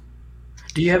this one.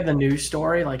 Do you have the news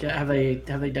story? Like, have they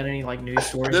done any like news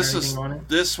stories or anything on it?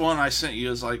 This one I sent you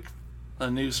is like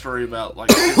a news story about like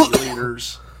city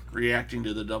leaders reacting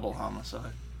to the double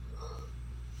homicide.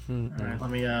 All right,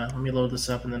 let me load this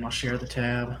up and then I'll share the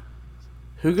tab.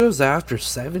 Who goes after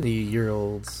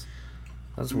 70-year-olds?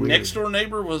 That's weird. Next door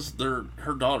neighbor was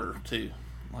her daughter too.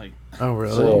 Like, oh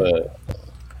really?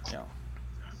 Yeah.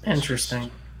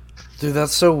 Interesting. Dude,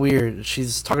 that's so weird.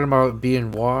 She's talking about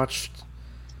being watched,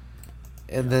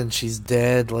 and then she's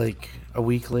dead like a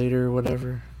week later or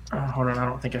whatever. Oh, hold on, I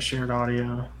don't think I shared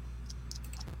audio.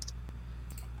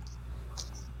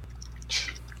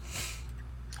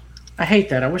 I hate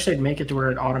that. I wish they'd make it to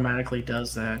where it automatically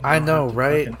does that. I know,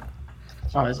 right?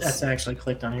 Oh, it's actually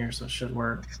clicked on here, so it should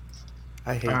work.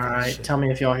 I hate All that right, shit. tell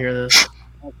me if y'all hear this.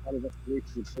 The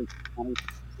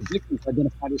victims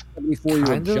identified as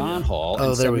 74-year-old John Hall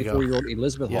and 74-year-old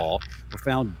Elizabeth Hall were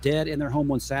found dead in their home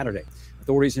on Saturday.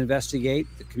 Authorities investigate.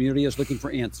 The community is looking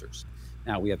for answers.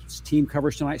 Now, we have team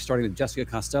coverage tonight, starting with Jessica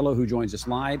Costello, who joins us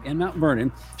live in Mount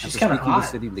Vernon. She's kind of hot.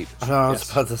 City leaders. I was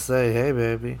about to say, hey,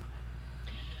 baby.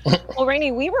 Well,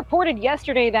 Rainey, we reported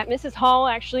yesterday that Mrs. Hall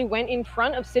actually went in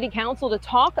front of City Council to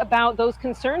talk about those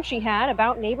concerns she had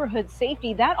about neighborhood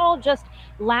safety. That all just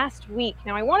last week.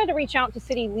 Now, I wanted to reach out to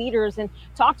city leaders and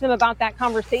talk to them about that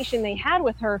conversation they had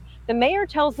with her. The mayor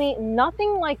tells me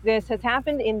nothing like this has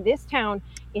happened in this town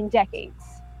in decades.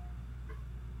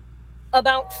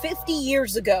 About 50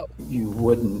 years ago. You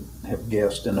wouldn't have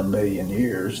guessed in a million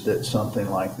years that something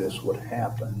like this would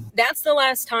happen. That's the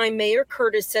last time Mayor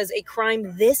Curtis says a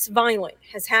crime this violent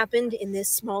has happened in this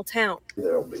small town.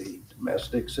 There'll be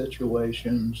domestic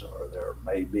situations, or there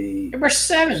may be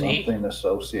something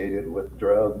associated with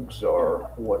drugs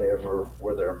or whatever,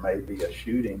 where there may be a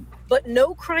shooting. But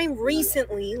no crime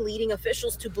recently, leading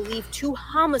officials to believe 2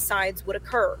 homicides would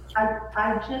occur.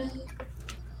 I just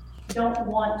don't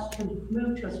want to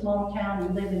move to a small town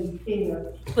and live in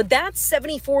fear. But that's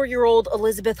 74-year-old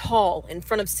Elizabeth Hall in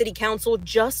front of City Council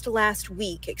just last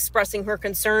week, expressing her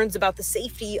concerns about the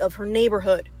safety of her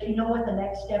neighborhood. You know what the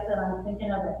next step that I'm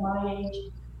thinking of at my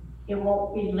age? It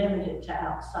won't be limited to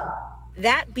outside.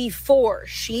 That before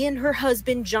she and her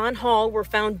husband, John Hall, were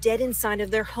found dead inside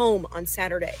of their home on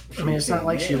Saturday. I mean, it's not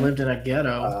like she lived in a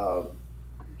ghetto.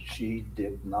 She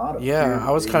did not. Yeah,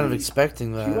 I was kind of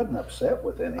expecting that. She wasn't upset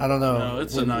with anything. I don't know. No,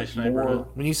 it's a nice neighborhood.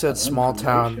 When you said small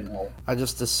town, I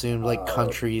just assumed like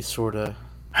country, sort of.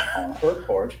 On her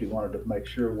part, she wanted to make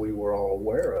sure we were all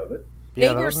aware of it.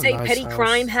 Yeah, Neighbors say petty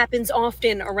crime happens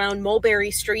often around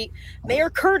Mulberry Street. Mayor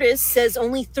Curtis says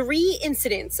only 3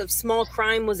 incidents of small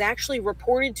crime was actually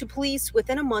reported to police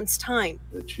within a month's time.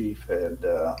 The chief had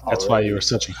that's why you were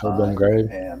such a hoodlum, Greg.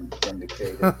 And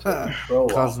indicated to patrol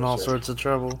causing all sorts of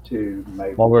trouble. To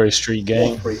make Mulberry Street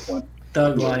gang. Frequent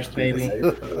thug life, baby.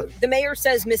 The mayor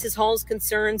says Mrs. Hall's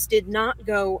concerns did not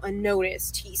go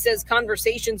unnoticed. He says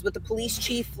conversations with the police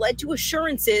chief led to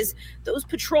assurances those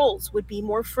patrols would be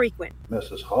more frequent.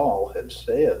 Mrs. Hall had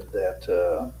said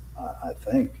that, I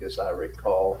think, as I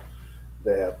recall,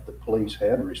 that the police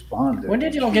had responded. When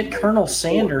did y'all get Colonel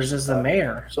Sanders as the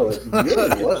mayor? So it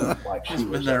really wasn't like she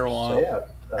was there a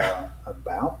while. upset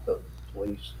about the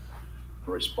police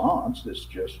response. It's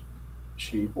just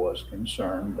she was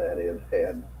concerned that it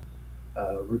had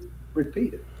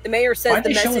repeated. The mayor says Why'd the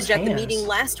they show message his at the hands? meeting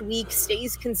last week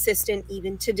stays consistent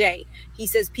even today. He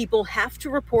says people have to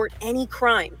report any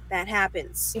crime that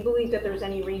happens. Do you believe that there's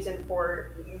any reason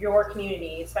for your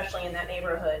community, especially in that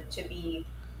neighborhood, to be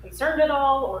concerned at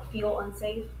all or feel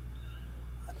unsafe?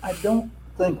 I don't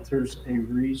think there's a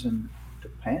reason to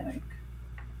panic.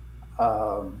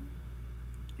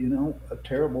 You know, a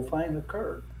terrible thing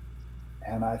occurred.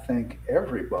 And I think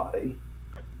everybody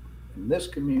in this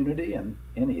community and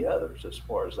any others, as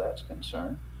far as that's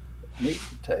concerned, need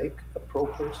to take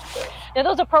appropriate steps. Now,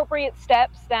 those appropriate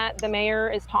steps that the mayor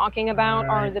is talking about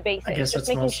are the basics. Just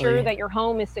making sure that your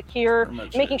home is secure,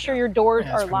 making sure your doors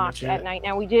are locked at night.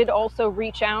 Now, we did also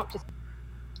reach out to.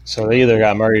 So they either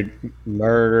got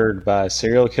murdered by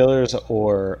serial killers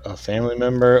or a family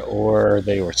member, or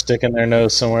they were sticking their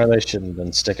nose somewhere they shouldn't have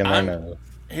been sticking their nose.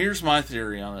 Here's my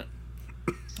theory on it.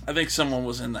 I think someone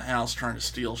was in the house trying to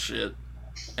steal shit,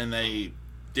 and they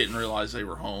didn't realize they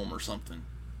were home or something.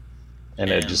 And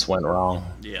it just went wrong.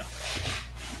 Yeah.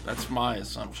 That's my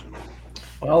assumption.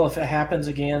 Well, if it happens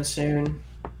again soon,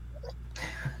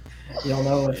 you'll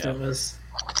know if it was...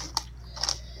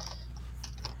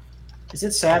 Is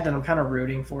it sad that I'm kind of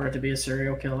rooting for it to be a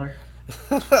serial killer?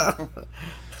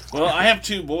 Well, I have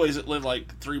 2 boys that live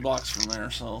like 3 blocks from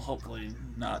there, so hopefully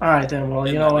not. All right, then. Well,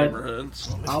 you know what?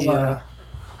 So.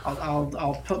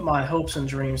 I'll put my hopes and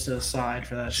dreams to the side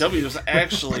for that. Shelby was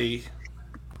actually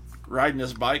riding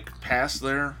his bike past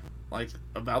there, like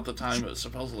about the time it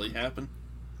supposedly happened.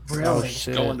 Really? Oh,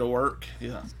 shit. Going to work.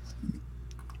 Yeah.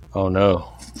 Oh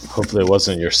no! Hopefully it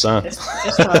wasn't your son.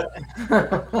 It's not.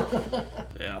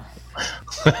 Yeah.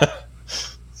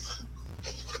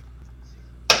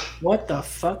 What the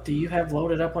fuck do you have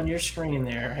loaded up on your screen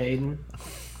there, Hayden?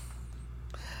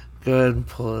 Go ahead and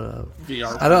pull it up.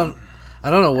 VR. I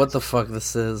don't know what the fuck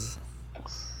this is.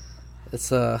 It's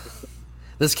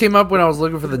this came up when I was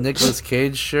looking for the Nicolas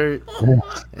Cage shirt.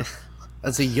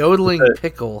 It's a yodeling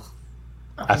pickle.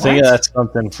 I think that's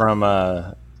something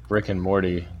from Rick and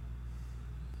Morty.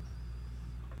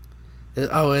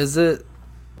 Oh, is it?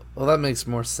 Well, that makes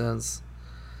more sense.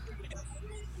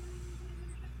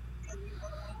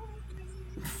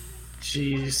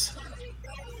 Jeez.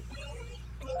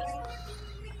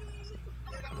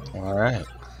 All right.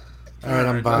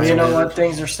 I'm buying. You know what?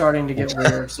 Things are starting to get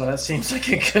weird, so that seems like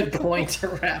a good point to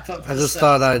wrap up. I just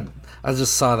saw that.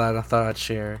 I thought I'd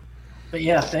share. But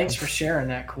yeah, thanks for sharing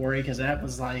that, Corey, because that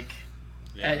was like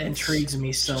that intrigues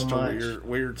me so just much. A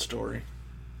weird story.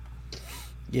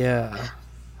 Yeah.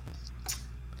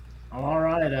 All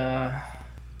right.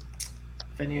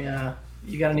 If any,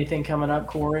 you got anything coming up,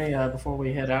 Corey? Before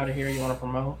we head out of here, you want to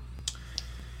promote?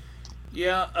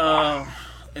 Yeah.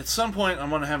 At some point, I'm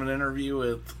going to have an interview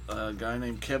with a guy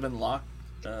named Kevin Lockhart.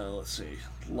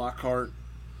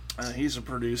 He's a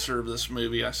producer of this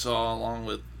movie I saw along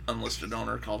with Unlisted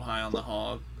Owner called High on the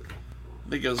Hog. I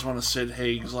think it was one of Sid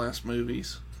Haig's last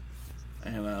movies.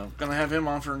 And I'm going to have him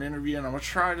on for an interview, and I'm going to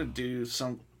try to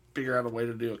figure out a way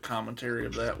to do a commentary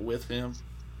of that with him.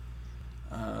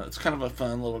 It's kind of a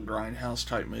fun little grindhouse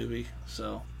type movie.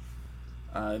 So,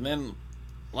 and then,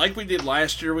 like we did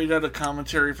last year, we did a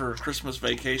commentary for Christmas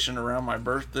Vacation around my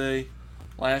birthday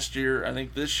last year. I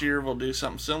think this year we'll do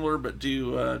something similar, but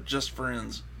do Just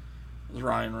Friends with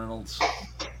Ryan Reynolds.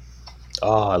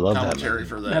 Oh, I love commentary that movie.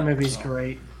 for that. That movie's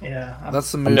great. Yeah,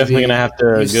 that's the movie. I'm definitely gonna have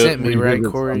to you sent me, right,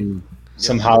 Corey?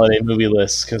 Some holiday movie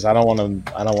lists because I don't want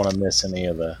to miss any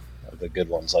of the good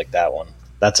ones like that one.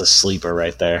 That's a sleeper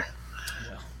right there.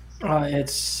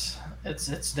 It's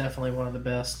definitely one of the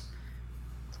best.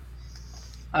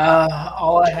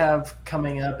 All I have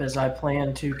coming up is I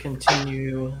plan to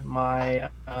continue my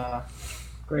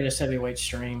greatest heavyweight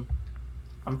stream.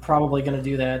 I'm probably going to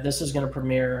do that. This is going to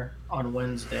premiere on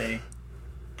Wednesday,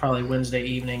 probably Wednesday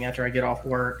evening after I get off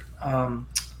work.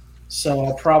 So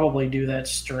I'll probably do that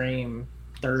stream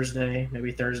Thursday,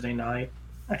 maybe Thursday night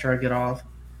after I get off.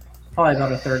 Probably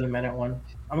about a 30-minute one.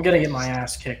 I'm going to get my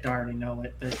ass kicked. I already know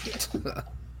it, but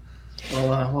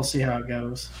we'll see how it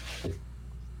goes.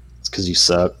 It's because you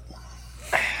suck.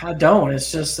 I don't.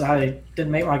 It's just I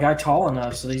didn't make my guy tall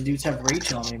enough, so these dudes have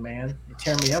reach on me, man. They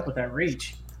tear me up with that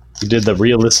reach. You did the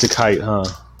realistic height, huh?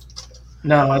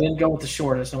 No, I didn't go with the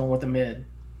shortest. I went with the mid.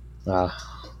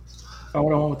 If I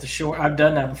would have went with the short, I've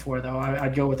done that before though.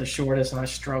 I'd go with the shortest, and I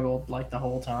struggled like the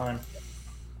whole time.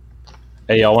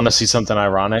 Hey, y'all want to see something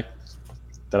ironic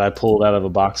that I pulled out of a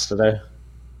box today?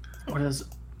 What is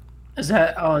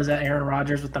that? Oh, is that Aaron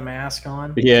Rodgers with the mask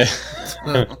on? Yeah.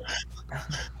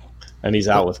 And he's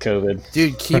out with COVID.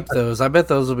 Dude, keep those. I bet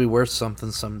those will be worth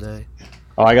something someday.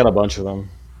 Oh, I got a bunch of them.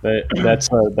 That's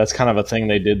kind of a thing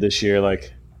they did this year.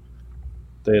 Like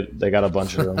they got a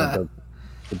bunch of them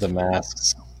with the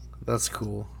masks. That's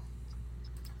cool.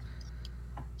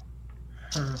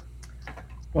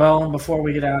 Well, before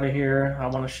we get out of here, I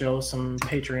want to show some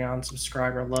Patreon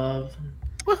subscriber love.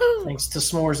 Woohoo! Thanks to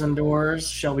S'mores Indoors,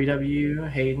 Shelby W,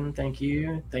 Hayden, thank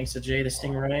you. Thanks to Jay the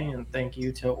Stingray, and thank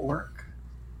you to Orc.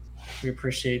 We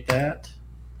appreciate that.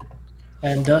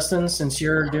 And Dustin, since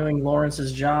you're doing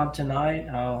Lawrence's job tonight,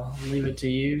 I'll leave it to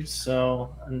you.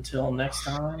 So until next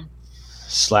time,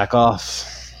 slack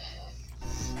off.